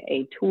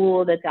a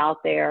tool that's out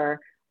there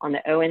on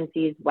the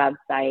ONC's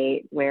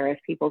website where if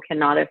people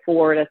cannot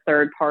afford a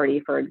third party,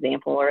 for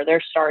example, or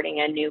they're starting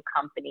a new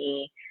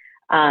company,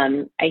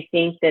 I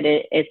think that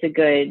it's a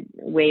good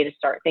way to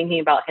start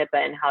thinking about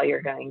HIPAA and how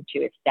you're going to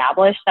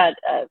establish that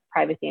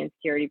privacy and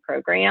security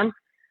program.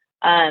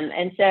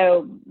 And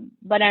so,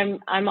 but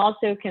I'm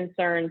also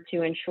concerned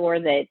to ensure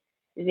that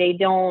they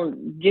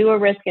don't do a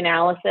risk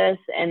analysis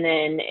and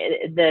then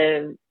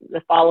the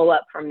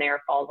follow-up from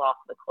there falls off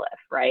the cliff,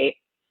 right?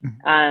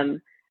 Mm-hmm.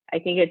 I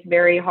think it's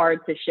very hard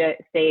to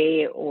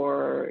say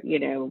or,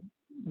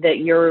 that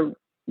you're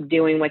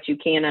doing what you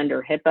can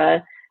under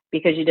HIPAA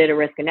because you did a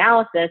risk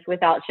analysis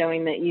without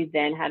showing that you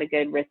then had a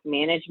good risk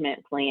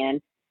management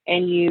plan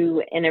and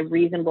you, in a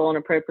reasonable and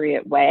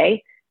appropriate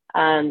way,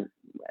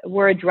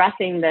 were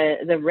addressing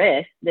the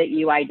risk that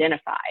you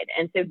identified.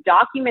 And so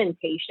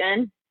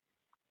documentation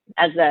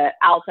as an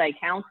outside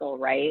counsel,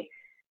 right,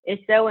 is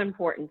so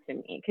important to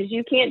me because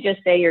you can't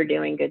just say you're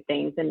doing good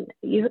things, and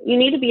you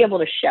need to be able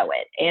to show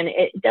it. And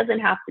it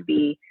doesn't have to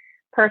be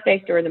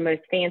perfect or the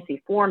most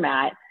fancy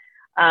format,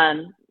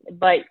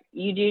 but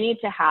you do need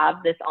to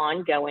have this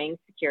ongoing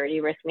security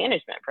risk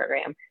management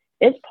program.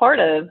 It's part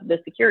of the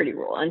security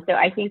rule. And so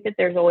I think that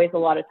there's always a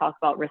lot of talk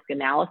about risk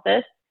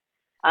analysis.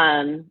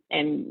 And,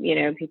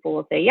 people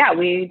will say, yeah,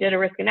 we did a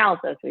risk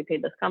analysis. We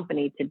paid this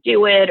company to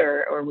do it,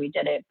 or we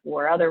did it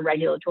for other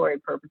regulatory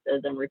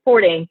purposes and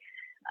reporting.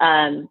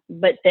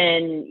 But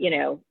then,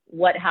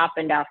 what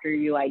happened after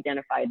you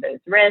identified those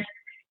risks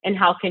and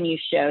how can you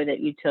show that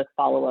you took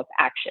follow-up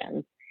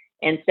actions?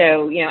 And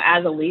so,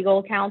 as a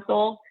legal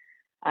counsel,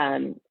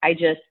 I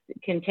just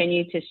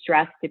continue to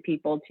stress to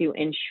people to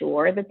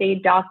ensure that they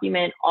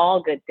document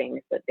all good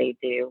things that they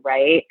do,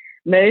 right?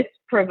 Most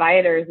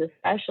providers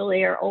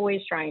especially are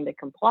always trying to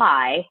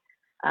comply.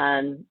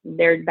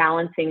 They're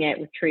balancing it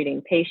with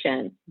treating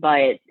patients,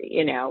 but,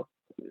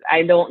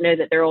 I don't know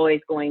that they're always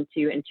going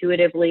to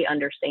intuitively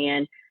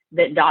understand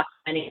that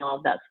documenting all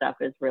of that stuff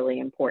is really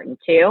important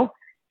too.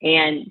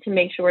 And to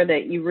make sure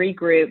that you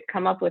regroup,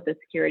 come up with a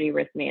security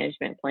risk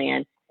management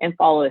plan and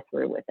follow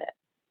through with it.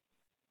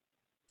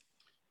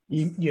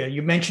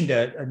 You mentioned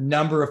a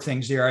number of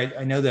things there.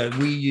 I know that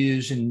we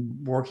use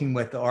in working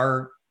with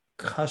our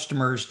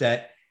customers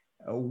that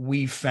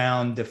we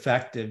found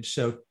effective.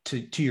 So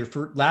to your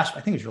last,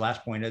 I think it's your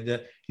last point,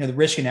 the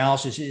risk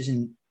analysis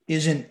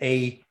isn't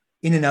a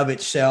in and of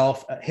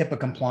itself a HIPAA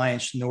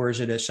compliance, nor is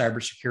it a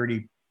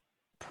cybersecurity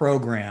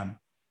program.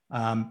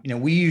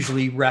 We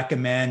usually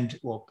recommend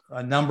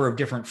a number of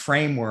different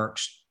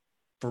frameworks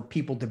for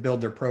people to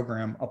build their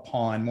program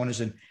upon. One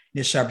is a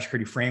NIST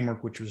cybersecurity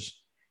framework, which was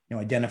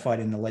identified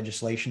in the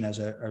legislation as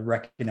a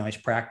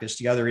recognized practice.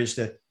 The other is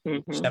the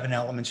 7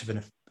 elements of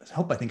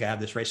I think I have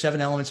this right.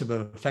 7 elements of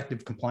an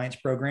effective compliance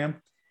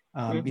program.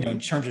 In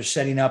terms of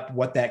setting up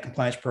what that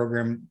compliance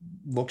program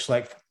looks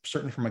like,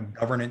 certainly from a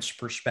governance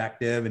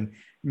perspective, and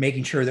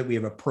making sure that we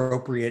have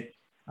appropriate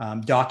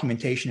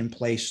documentation in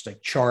place,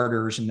 like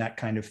charters and that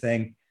kind of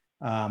thing,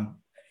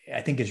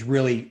 I think is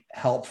really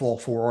helpful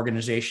for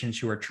organizations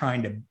who are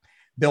trying to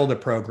build a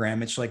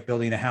program. It's like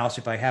building a house.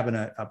 If I have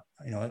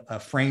a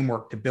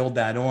framework to build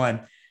that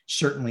on,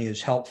 certainly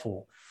is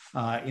helpful.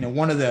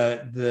 One of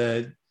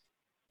the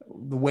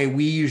way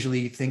we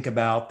usually think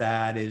about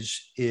that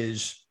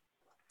is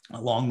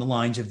along the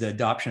lines of the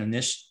adoption of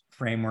this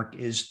framework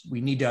is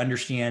we need to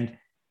understand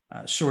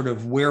sort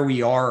of where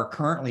we are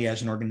currently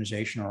as an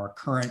organization, or our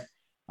current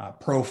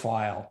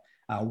profile,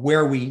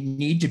 where we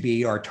need to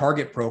be, our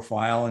target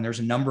profile. And there's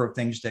a number of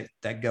things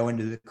that go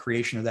into the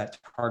creation of that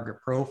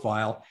target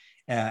profile.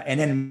 And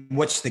then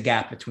what's the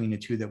gap between the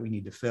two that we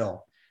need to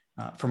fill?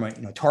 From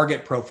a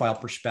target profile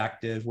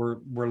perspective,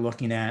 we're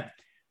looking at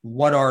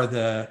what are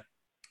the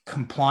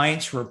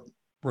compliance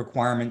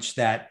requirements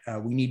that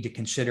we need to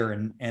consider.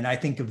 And I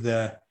think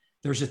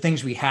there's the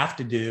things we have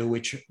to do,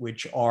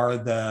 which are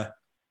the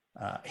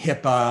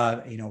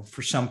HIPAA,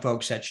 for some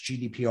folks that's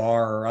GDPR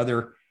or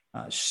other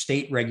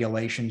state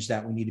regulations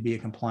that we need to be in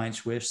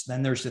compliance with.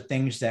 Then there's the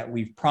things that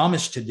we've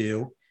promised to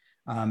do,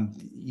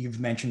 You've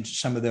mentioned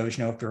some of those.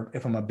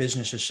 If I'm a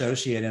business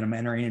associate and I'm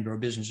entering into a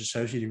business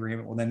associate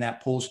agreement, well, then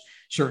that pulls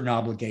certain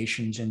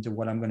obligations into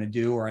what I'm going to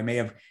do, or I may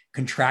have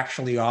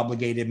contractually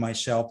obligated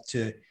myself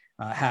to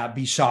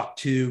be SOC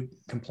 2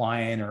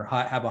 compliant or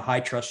have a high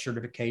trust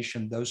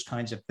certification. Those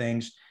kinds of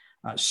things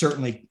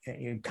certainly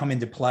come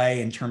into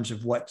play in terms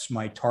of what's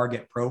my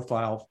target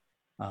profile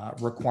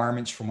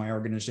requirements for my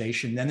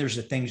organization. Then there's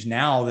the things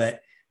now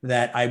that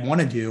I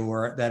want to do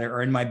or that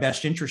are in my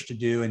best interest to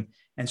do.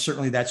 And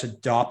certainly that's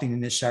adopting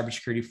this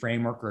cybersecurity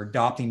framework or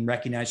adopting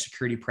recognized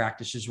security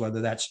practices,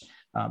 whether that's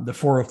the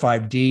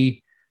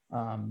 405D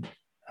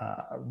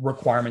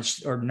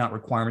requirements, or not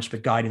requirements,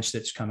 but guidance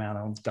that's come out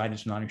on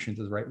guidance, not sure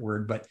the right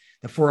word, but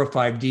the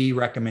 405D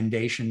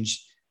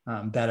recommendations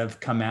that have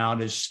come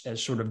out as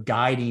sort of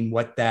guiding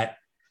what that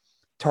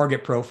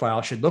target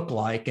profile should look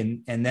like.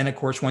 And then, of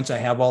course, once I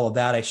have all of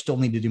that, I still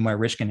need to do my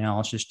risk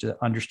analysis to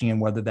understand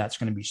whether that's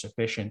going to be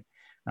sufficient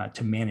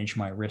to manage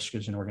my risk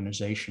as an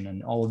organization.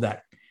 And all of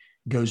that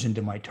goes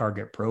into my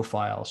target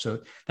profile.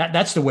 So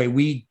that's the way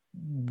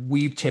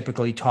we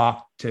typically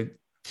talk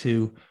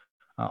to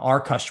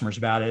our customers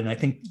about it. And I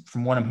think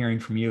from what I'm hearing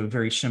from you, a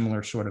very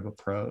similar sort of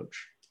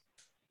approach.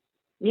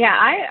 Yeah,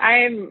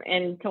 I'm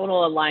in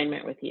total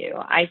alignment with you.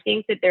 I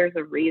think that there's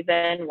a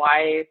reason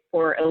why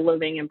for a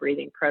living and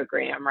breathing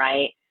program,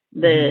 right?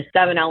 The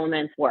 7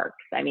 elements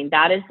works. I mean,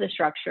 that is the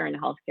structure in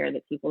healthcare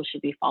that people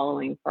should be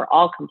following for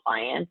all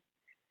compliance.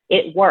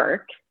 It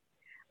works.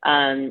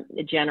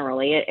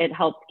 Generally, it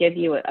helps give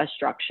you a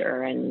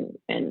structure, and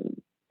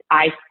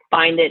I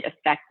find it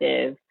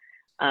effective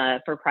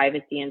for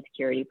privacy and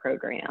security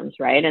programs,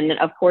 right? And then,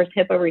 of course,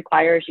 HIPAA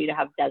requires you to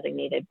have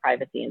designated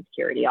privacy and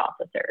security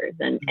officers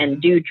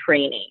and do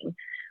training.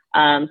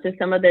 So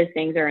some of those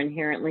things are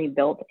inherently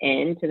built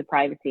into the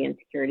privacy and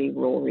security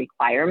rule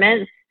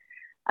requirements.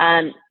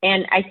 And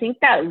I think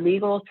that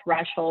legal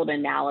threshold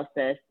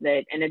analysis,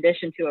 that in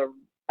addition to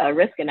a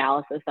risk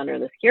analysis under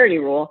the security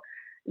rule,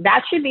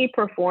 that should be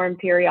performed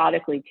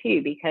periodically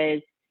too,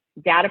 because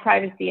data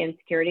privacy and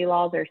security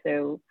laws are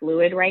so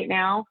fluid right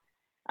now.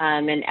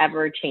 And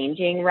ever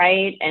changing,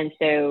 right? And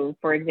so,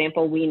 for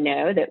example, we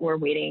know that we're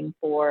waiting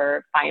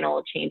for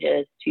final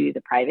changes to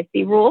the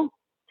privacy rule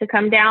to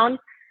come down.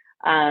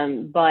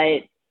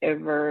 But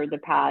over the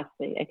past,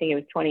 I think it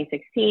was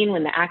 2016,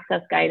 when the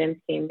access guidance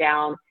came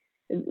down,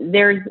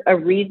 there's a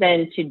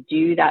reason to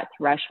do that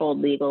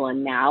threshold legal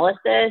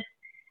analysis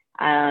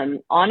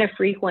on a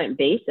frequent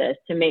basis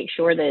to make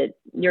sure that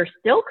you're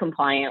still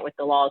compliant with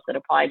the laws that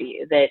apply to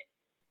you, that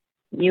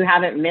you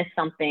haven't missed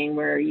something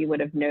where you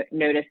would have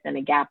noticed in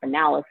a gap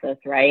analysis,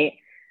 right?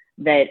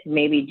 That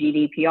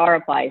maybe GDPR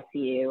applies to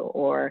you,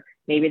 or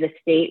maybe the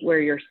state where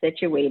you're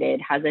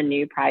situated has a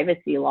new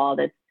privacy law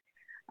that's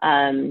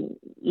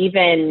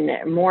even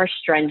more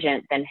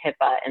stringent than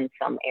HIPAA in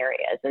some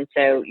areas. And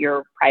so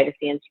your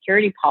privacy and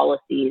security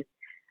policies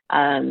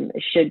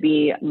should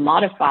be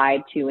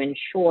modified to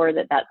ensure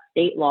that that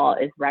state law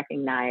is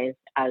recognized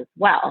as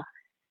well.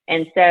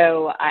 And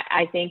so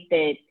I think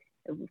that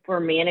for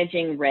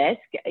managing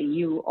risk,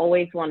 you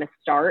always want to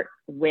start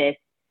with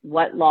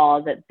what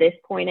laws at this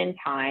point in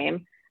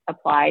time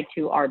apply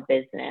to our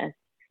business.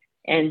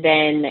 And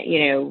then,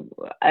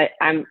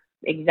 I'm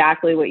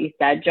exactly what you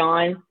said,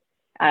 John.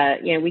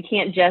 We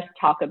can't just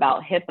talk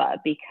about HIPAA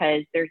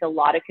because there's a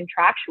lot of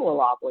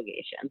contractual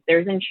obligations.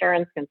 There's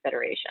insurance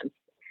considerations,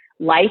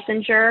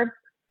 licensure,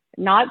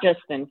 not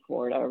just in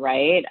Florida,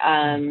 right?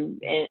 In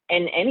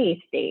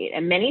any state,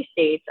 and many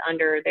states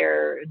under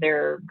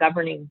their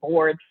governing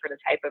boards for the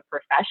type of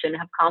profession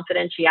have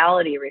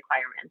confidentiality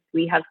requirements.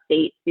 We have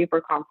state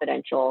super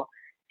confidential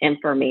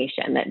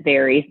information that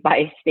varies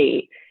by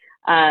state.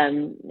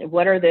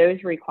 What are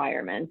those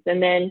requirements?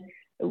 And then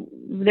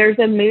there's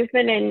a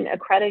movement in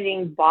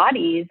accrediting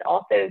bodies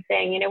also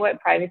saying, you know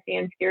what, privacy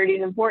and security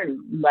is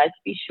important. Let's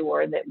be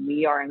sure that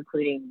we are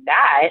including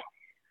that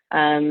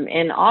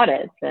in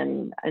audits.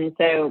 And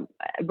so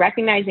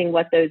recognizing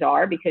what those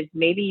are, because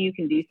maybe you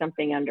can do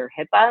something under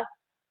HIPAA,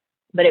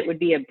 but it would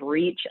be a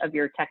breach of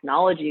your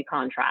technology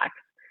contracts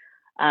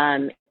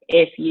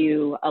if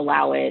you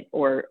allow it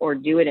or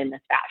do it in this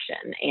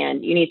fashion.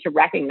 And you need to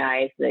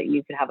recognize that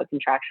you could have a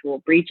contractual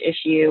breach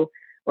issue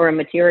or a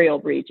material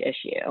breach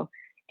issue.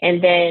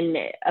 And then,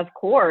 of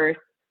course,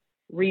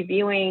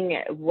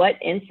 reviewing what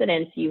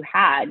incidents you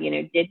had.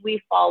 Did we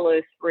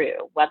follow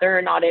through, whether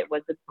or not it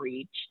was a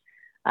breach?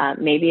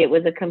 Maybe it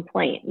was a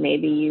complaint.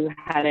 Maybe you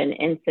had an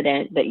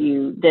incident that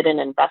you did an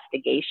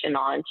investigation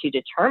on to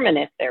determine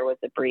if there was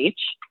a breach.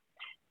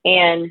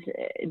 And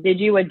did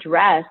you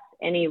address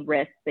any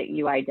risks that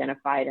you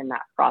identified in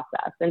that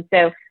process? And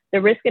so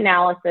the risk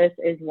analysis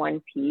is one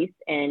piece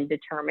in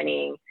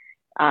determining,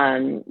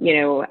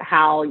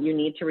 how you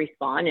need to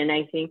respond. And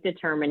I think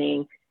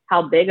determining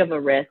how big of a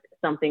risk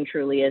something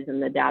truly is in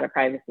the data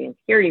privacy and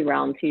security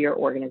realm to your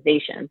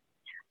organization.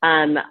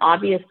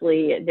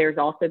 Obviously, there's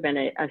also been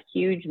a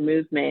huge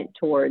movement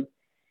towards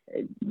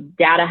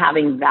data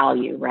having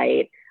value,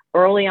 right?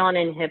 Early on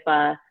in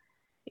HIPAA,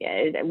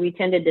 we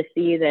tended to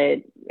see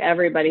that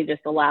everybody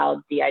just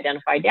allowed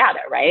de-identified data,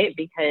 right?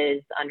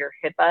 Because under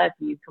HIPAA, if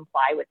you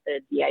comply with the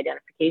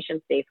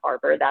de-identification safe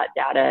harbor, that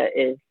data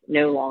is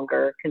no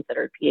longer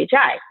considered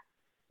PHI.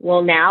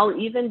 Well, now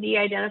even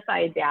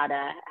de-identified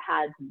data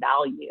has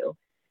value.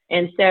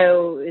 And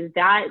so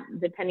that,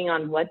 depending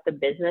on what the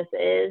business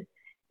is,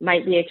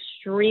 might be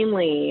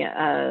extremely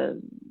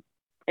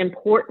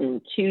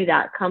important to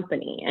that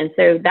company. And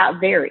so that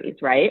varies,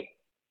 right?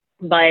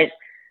 But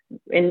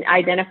in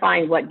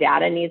identifying what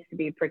data needs to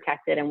be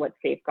protected and what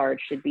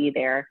safeguards should be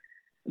there,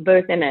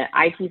 both in an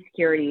IT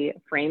security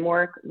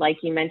framework, like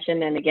you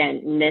mentioned, and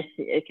again, NIST,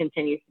 it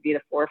continues to be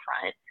the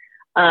forefront,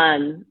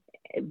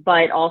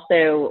 but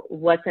also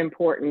what's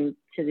important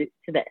to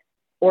the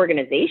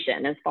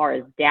organization as far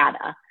as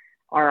data.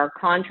 Are our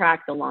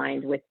contracts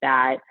aligned with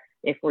that?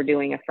 If we're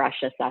doing a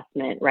fresh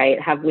assessment,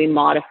 right? Have we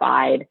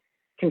modified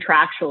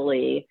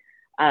contractually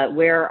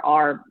where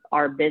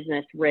our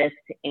business risk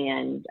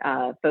and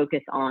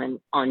focus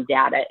on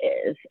data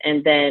is?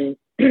 And then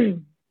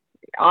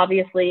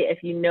obviously,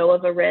 if you know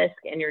of a risk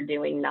and you're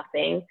doing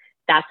nothing,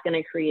 that's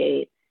going to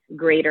create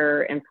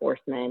greater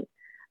enforcement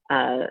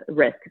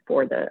risk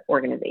for the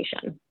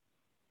organization.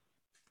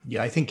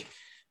 Yeah, I think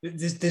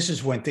this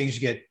is when things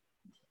get,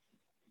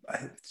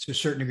 to a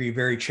certain degree,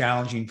 very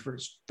challenging for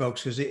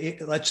folks, because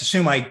let's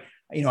assume I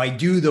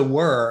do the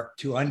work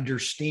to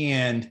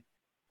understand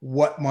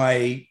what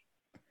my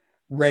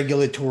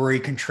regulatory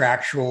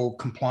contractual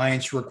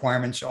compliance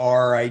requirements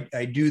are.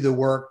 I do the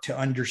work to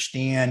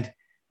understand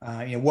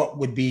what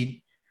would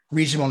be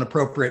reasonable and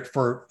appropriate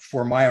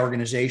for my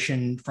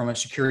organization from a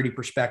security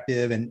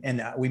perspective.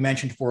 And we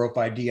mentioned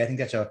 405D. I think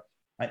that's a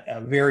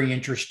very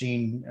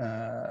interesting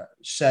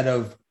set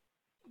of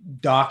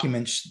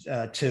documents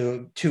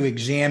to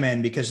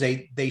examine, because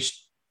they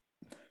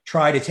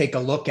try to take a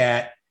look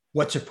at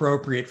what's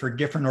appropriate for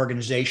different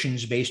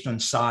organizations based on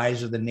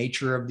size or the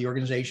nature of the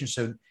organization.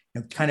 So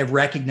kind of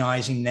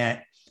recognizing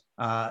that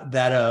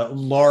a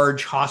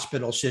large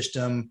hospital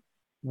system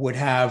would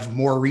have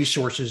more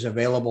resources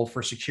available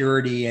for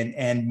security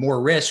and more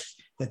risk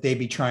that they'd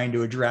be trying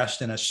to address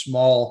than a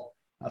small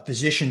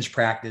physician's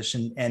practice,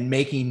 and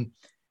making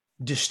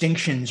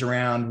distinctions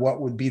around what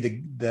would be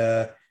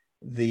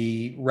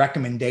the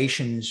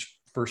recommendations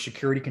for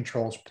security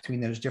controls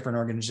between those different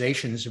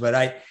organizations.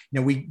 But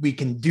we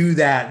can do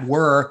that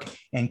work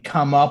and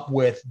come up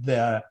with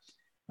the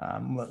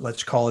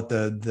let's call it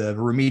the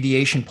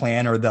remediation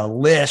plan, or the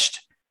list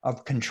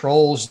of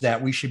controls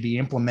that we should be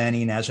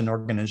implementing as an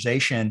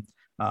organization,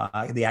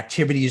 the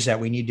activities that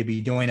we need to be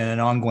doing on an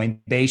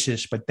ongoing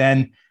basis. But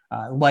then,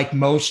 I've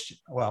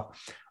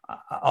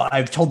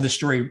told this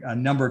story a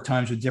number of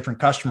times with different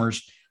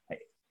customers.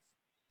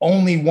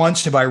 Only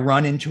once have I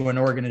run into an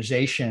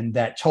organization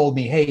that told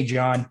me, "Hey,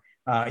 John,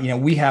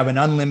 we have an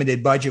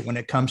unlimited budget when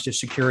it comes to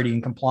security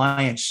and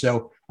compliance.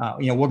 So,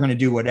 we're going to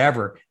do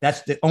whatever."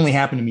 That only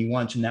happened to me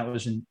once, and that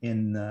was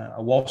in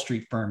a Wall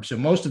Street firm. So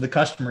most of the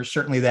customers,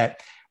 certainly that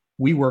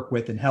we work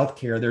with in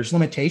healthcare, there's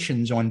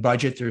limitations on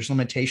budget, there's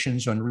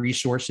limitations on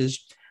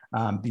resources.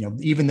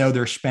 Even though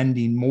they're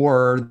spending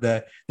more,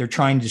 they're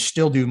trying to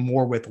still do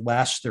more with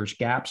less. There's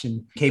gaps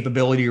in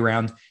capability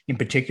around, in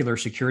particular,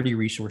 security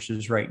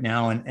resources right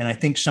now. And I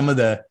think some of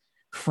the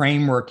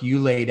framework you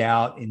laid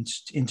out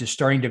into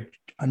starting to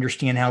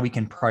understand how we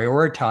can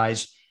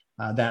prioritize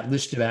that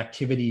list of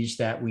activities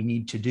that we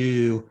need to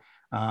do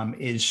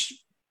is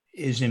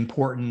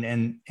important.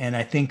 And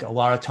I think a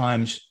lot of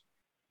times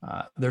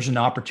there's an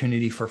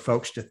opportunity for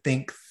folks to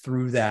think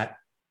through that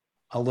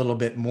a little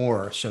bit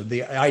more. So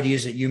the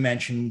ideas that you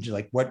mentioned,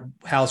 like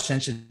how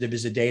sensitive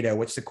is the data?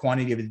 What's the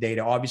quantity of the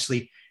data?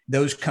 Obviously,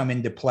 those come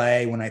into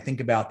play when I think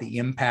about the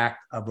impact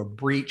of a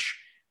breach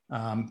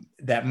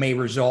that may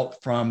result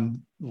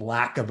from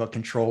lack of a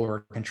control,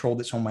 or a control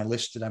that's on my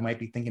list that I might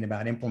be thinking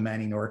about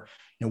implementing, or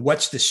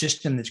what's the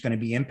system that's going to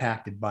be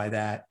impacted by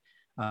that.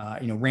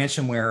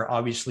 Ransomware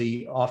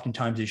obviously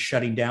oftentimes is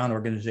shutting down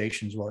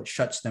organizations. Well, it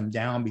shuts them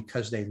down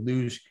because they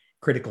lose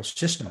critical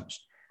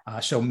systems.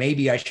 So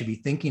maybe I should be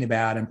thinking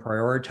about and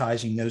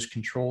prioritizing those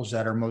controls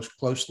that are most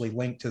closely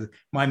linked to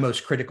my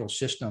most critical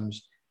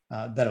systems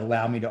that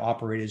allow me to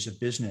operate as a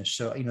business.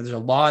 So, there's a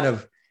lot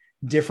of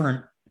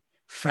different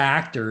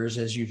factors,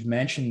 as you've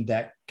mentioned,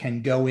 that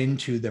can go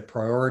into the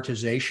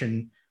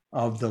prioritization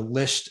of the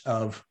list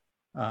of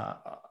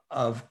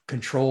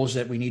controls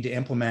that we need to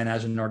implement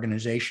as an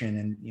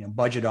organization. And,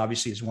 budget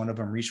obviously is one of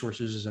them.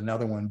 Resources is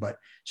another one, but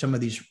some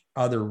of these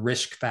other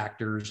risk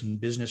factors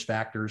and business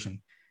factors and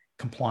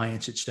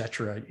compliance, et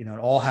cetera, it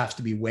all has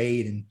to be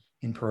weighed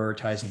in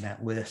prioritizing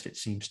that list, it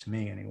seems to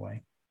me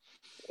anyway.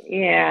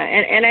 Yeah.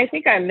 And I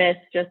think I missed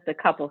just a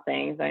couple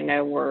things. I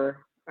know we're,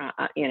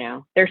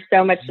 there's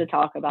so much to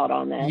talk about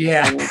on this,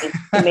 and just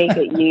to make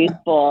it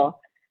useful,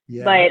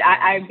 but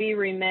I'd be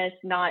remiss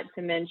not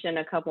to mention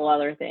a couple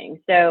other things.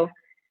 So,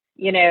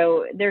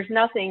 there's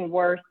nothing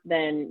worse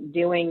than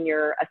doing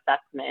your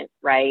assessment,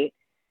 right?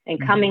 And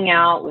coming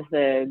out with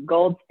a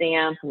gold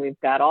stamp, we've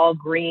got all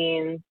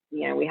greens,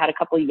 we had a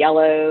couple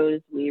yellows,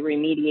 we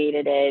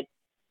remediated it,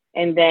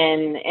 and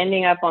then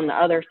ending up on the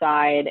other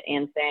side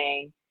and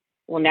saying,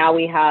 well, now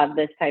we have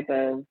this type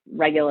of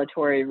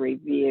regulatory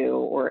review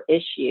or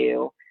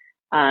issue.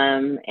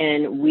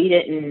 And we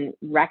didn't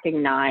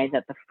recognize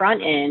at the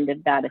front end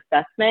of that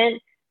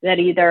assessment that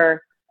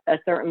either a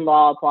certain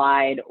law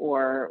applied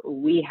or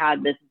we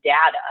had this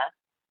data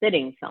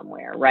sitting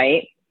somewhere,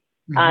 right?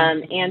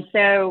 And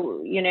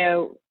so,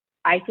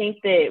 I think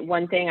that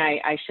one thing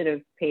I should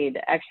have paid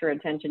extra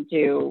attention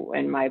to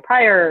in my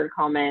prior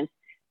comments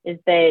is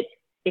that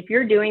if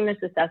you're doing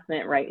this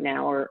assessment right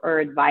now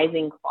or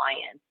advising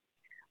clients,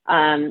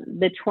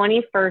 the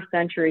 21st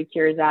Century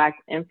Cures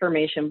Act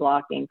information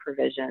blocking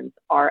provisions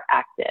are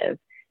active.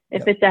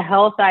 If it's a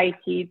health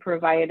IT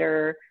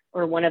provider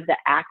or one of the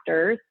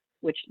actors,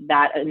 which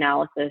that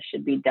analysis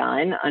should be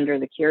done under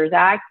the Cures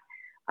Act,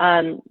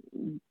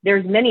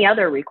 there's many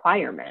other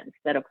requirements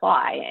that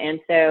apply. And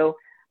so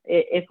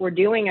if we're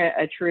doing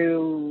a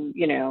true,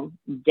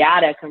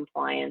 data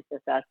compliance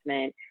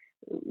assessment,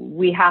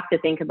 we have to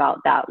think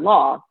about that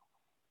law.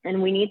 And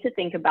we need to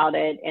think about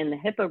it in the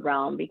HIPAA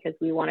realm because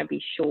we want to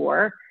be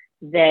sure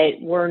that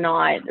we're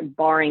not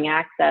barring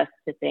access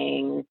to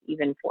things,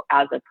 even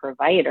as a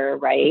provider,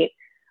 right,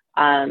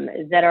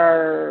 that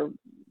are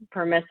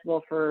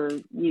permissible for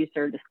use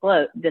or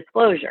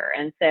disclosure.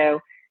 And so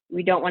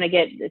we don't want to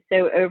get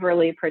so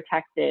overly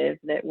protective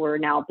that we're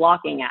now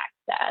blocking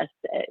access,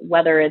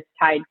 whether it's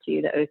tied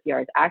to the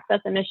OCR's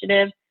Access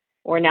Initiative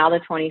or now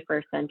the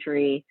 21st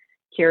Century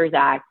Cures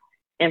Act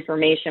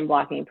information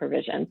blocking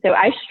provision. So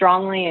I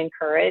strongly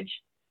encourage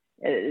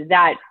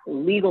that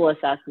legal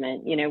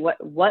assessment.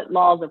 What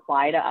laws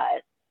apply to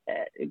us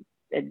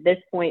at this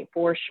point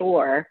for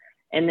sure,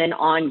 and then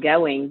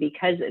ongoing,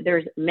 because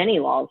there's many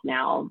laws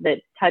now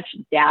that touch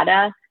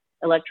data,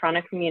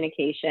 electronic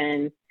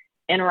communications,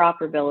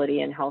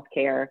 interoperability in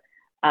healthcare.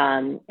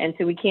 And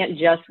so we can't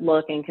just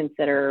look and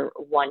consider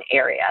one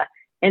area.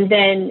 And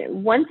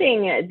then one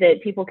thing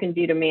that people can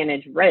do to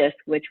manage risk,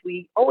 which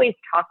we always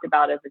talked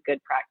about as a good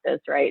practice,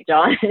 right,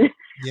 John,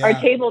 are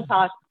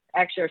tabletop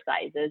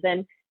exercises.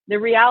 And the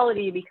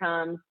reality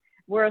becomes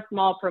we're a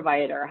small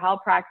provider. How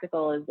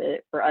practical is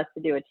it for us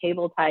to do a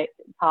tabletop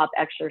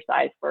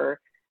exercise for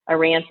a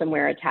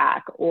ransomware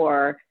attack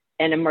or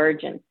an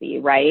emergency,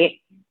 right?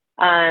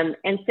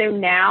 And so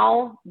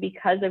now,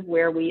 because of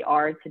where we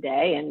are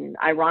today, and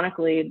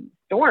ironically,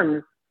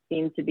 storms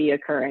seem to be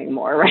occurring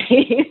more,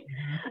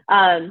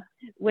 right?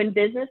 When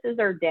businesses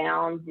are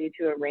down due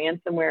to a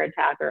ransomware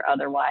attack or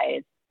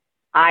otherwise,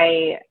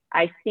 I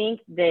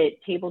think that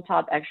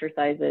tabletop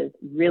exercises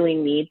really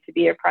need to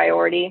be a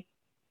priority.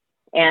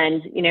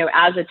 And,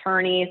 as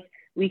attorneys,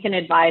 we can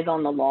advise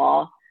on the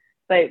law,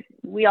 but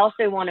we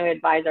also want to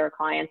advise our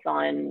clients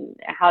on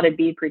how to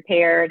be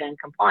prepared and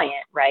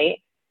compliant, right?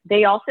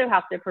 They also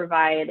have to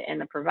provide, in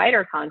the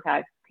provider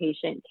context,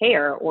 patient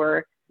care,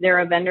 or they're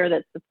a vendor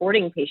that's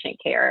supporting patient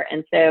care.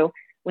 And so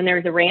when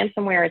there's a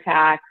ransomware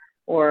attack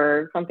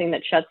or something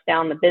that shuts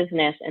down the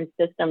business and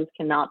systems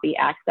cannot be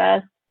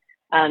accessed,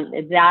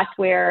 that's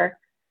where,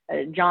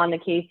 John, the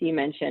case you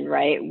mentioned,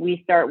 right?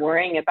 We start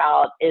worrying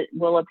about,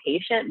 will a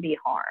patient be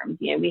harmed?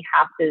 We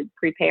have to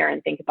prepare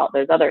and think about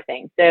those other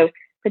things. So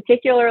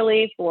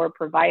particularly for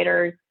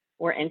providers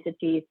or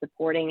entities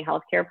supporting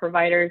healthcare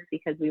providers,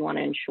 because we want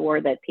to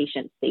ensure that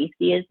patient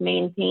safety is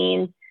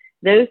maintained,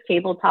 those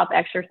tabletop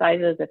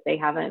exercises, if they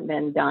haven't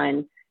been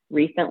done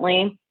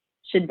recently,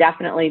 should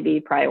definitely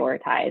be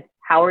prioritized.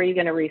 How are you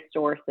going to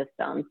restore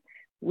systems?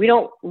 We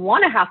don't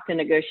want to have to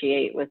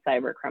negotiate with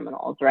cyber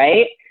criminals,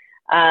 right?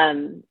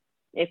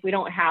 If we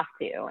don't have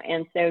to.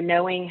 And so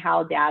knowing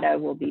how data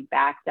will be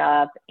backed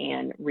up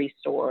and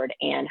restored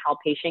and how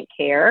patient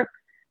care,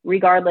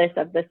 regardless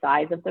of the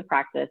size of the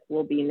practice,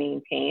 will be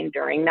maintained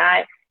during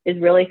that is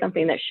really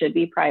something that should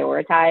be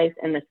prioritized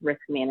in this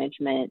risk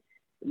management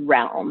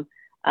realm.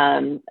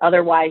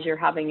 Otherwise, you're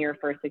having your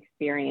first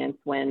experience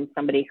when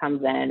somebody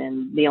comes in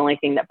and the only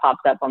thing that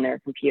pops up on their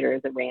computer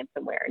is a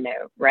ransomware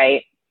note,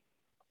 right?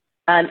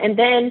 And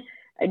then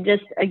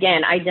just,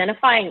 again,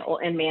 identifying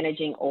and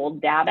managing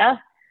old data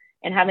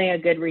and having a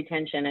good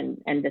retention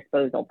and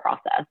disposal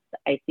process,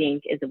 I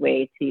think, is a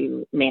way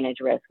to manage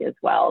risk as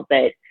well.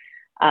 But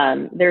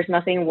there's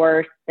nothing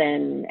worse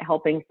than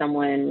helping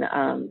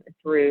someone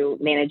through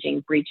managing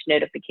breach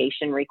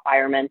notification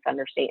requirements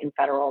under state and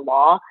federal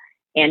law,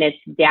 and it's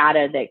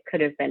data that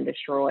could have been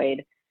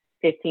destroyed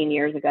 15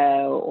 years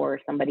ago, or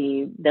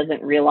somebody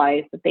doesn't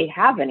realize that they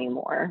have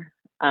anymore.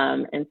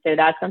 And so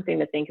that's something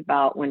to think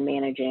about when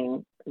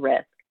managing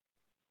risk.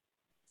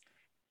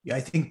 Yeah, I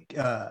think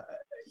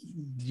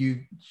you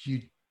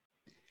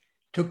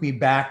took me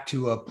back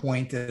to a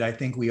point that I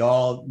think we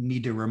all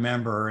need to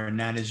remember, and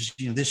that is,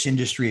 this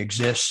industry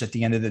exists at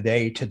the end of the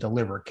day to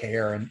deliver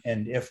care,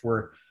 and if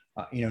we're,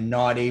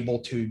 not able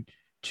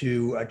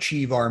to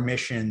achieve our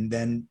mission,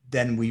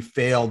 then we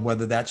failed,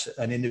 whether that's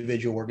an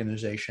individual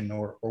organization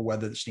or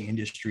whether it's the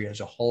industry as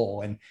a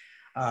whole. And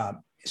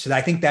so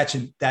I think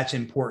that's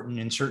important,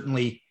 and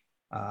certainly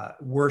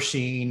we're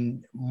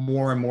seeing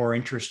more and more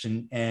interest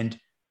and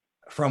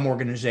from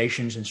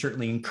organizations, and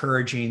certainly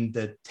encouraging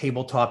the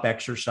tabletop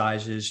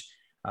exercises,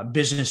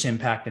 business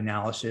impact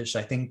analysis.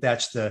 I think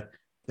that's the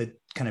the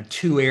kind of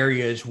two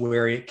areas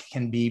where it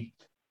can be,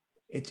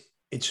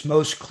 it's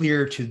most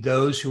clear to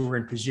those who are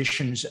in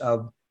positions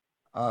of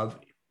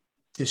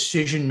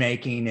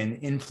decision-making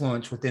and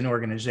influence within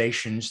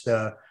organizations,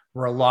 the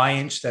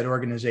reliance that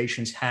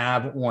organizations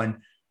have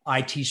on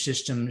IT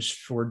systems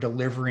for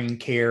delivering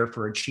care,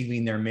 for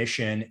achieving their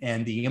mission,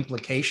 and the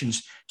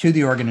implications to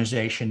the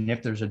organization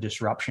if there's a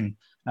disruption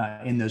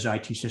in those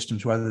IT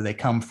systems, whether they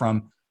come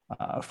from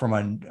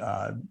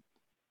a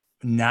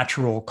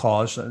natural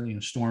cause,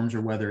 storms,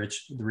 or whether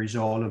it's the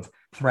result of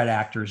threat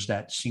actors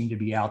that seem to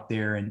be out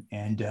there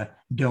and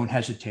don't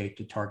hesitate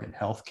to target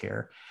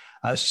healthcare.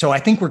 So I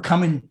think we're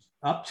coming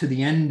up to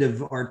the end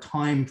of our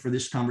time for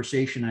this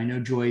conversation. I know,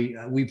 Joy,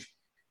 we've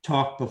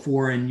talked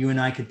before, and you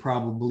and I could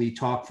probably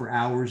talk for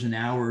hours and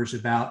hours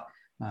about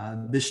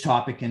this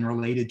topic and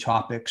related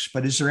topics.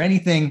 But is there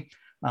anything,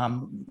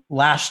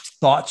 last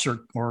thoughts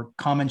or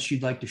comments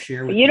you'd like to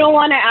share with you? Don't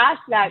want to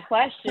ask that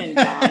question,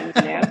 John,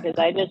 because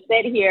I just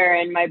sit here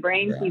and my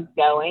brain keeps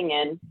going.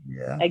 And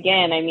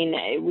again, I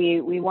mean,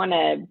 we want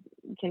to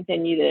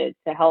continue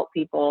to help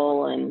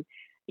people, and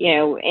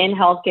in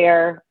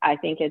healthcare, I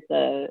think it's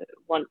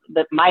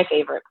my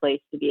favorite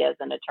place to be as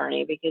an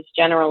attorney, because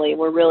generally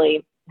we're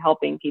really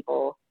helping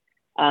people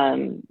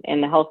in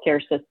the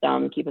healthcare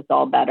system keep us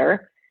all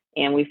better.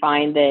 And we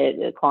find that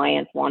the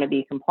clients want to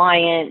be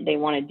compliant. They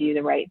want to do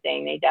the right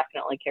thing. They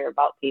definitely care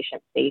about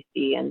patient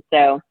safety. And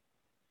so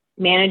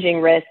managing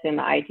risk in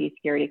the IT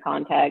security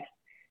context,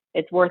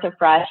 it's worth a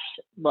fresh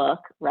look,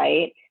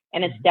 right?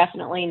 And it's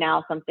definitely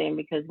now something,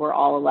 because we're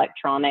all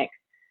electronic,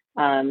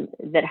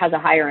 that has a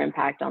higher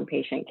impact on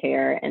patient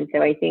care. And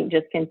so I think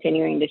just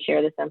continuing to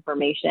share this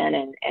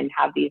information and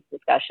have these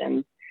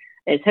discussions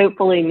is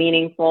hopefully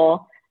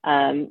meaningful.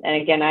 And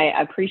again,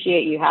 I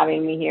appreciate you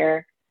having me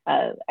here.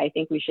 I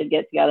think we should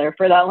get together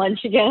for that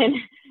lunch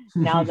again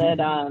now that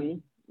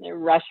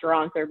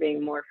restaurants are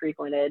being more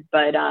frequented.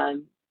 But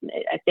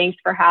thanks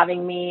for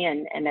having me.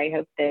 And I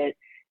hope that,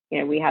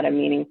 we had a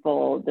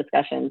meaningful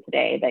discussion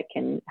today that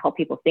can help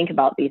people think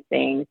about these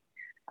things.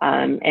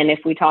 And if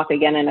we talk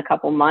again in a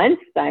couple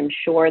months, I'm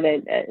sure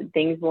that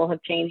things will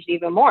have changed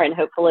even more. And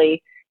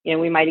hopefully,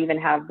 we might even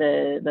have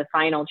the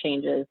final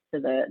changes to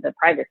the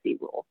privacy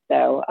rule.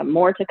 So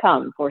more to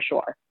come for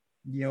sure.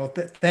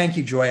 Thank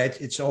you, Joy.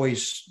 It's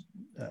always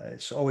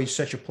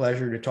such a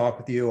pleasure to talk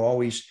with you.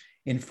 Always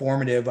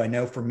informative, I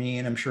know, for me,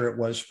 and I'm sure it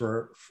was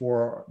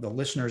for the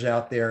listeners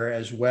out there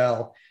as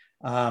well.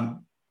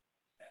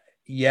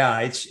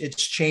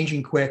 It's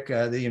changing quick,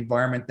 the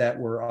environment that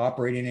we're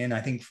operating in. I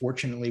think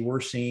fortunately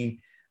we're seeing,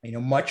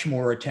 much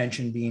more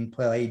attention being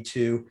paid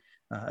to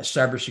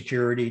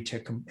cybersecurity, to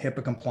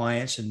HIPAA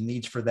compliance and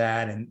needs for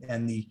that,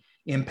 and the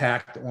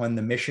impact on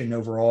the mission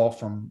overall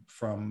from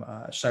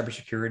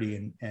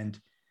cybersecurity and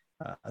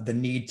the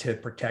need to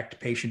protect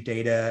patient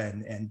data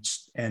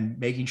and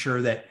making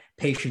sure that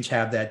patients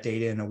have that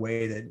data in a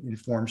way that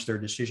informs their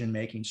decision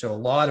making. So a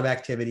lot of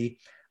activity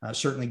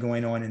certainly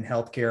going on in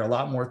healthcare, a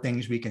lot more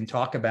things we can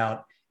talk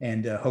about,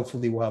 and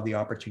hopefully we'll have the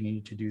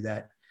opportunity to do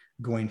that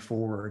going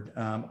forward.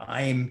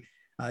 I'm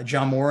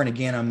John Moore, and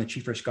again, I'm the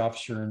Chief Risk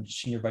Officer and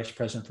Senior Vice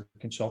President for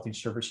Consulting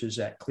Services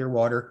at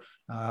Clearwater,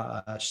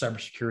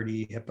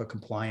 cybersecurity, HIPAA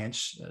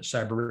compliance,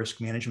 cyber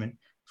risk management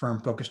firm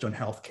focused on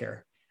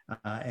healthcare.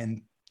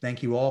 And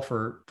thank you all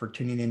for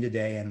tuning in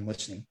today and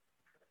listening.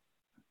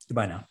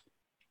 Goodbye now.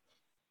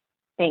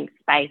 Thanks.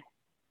 Bye.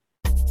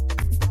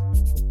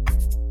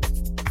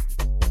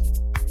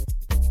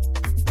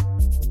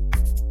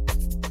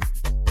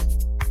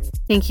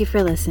 Thank you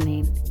for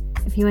listening.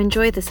 If you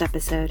enjoyed this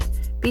episode,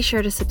 be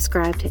sure to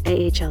subscribe to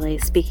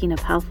AHLA Speaking of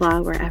Health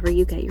Law wherever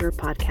you get your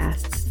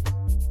podcasts.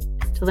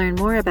 To learn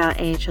more about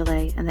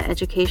AHLA and the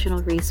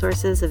educational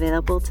resources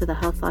available to the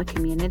health law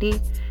community,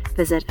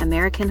 visit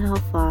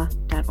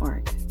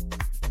AmericanHealthLaw.org.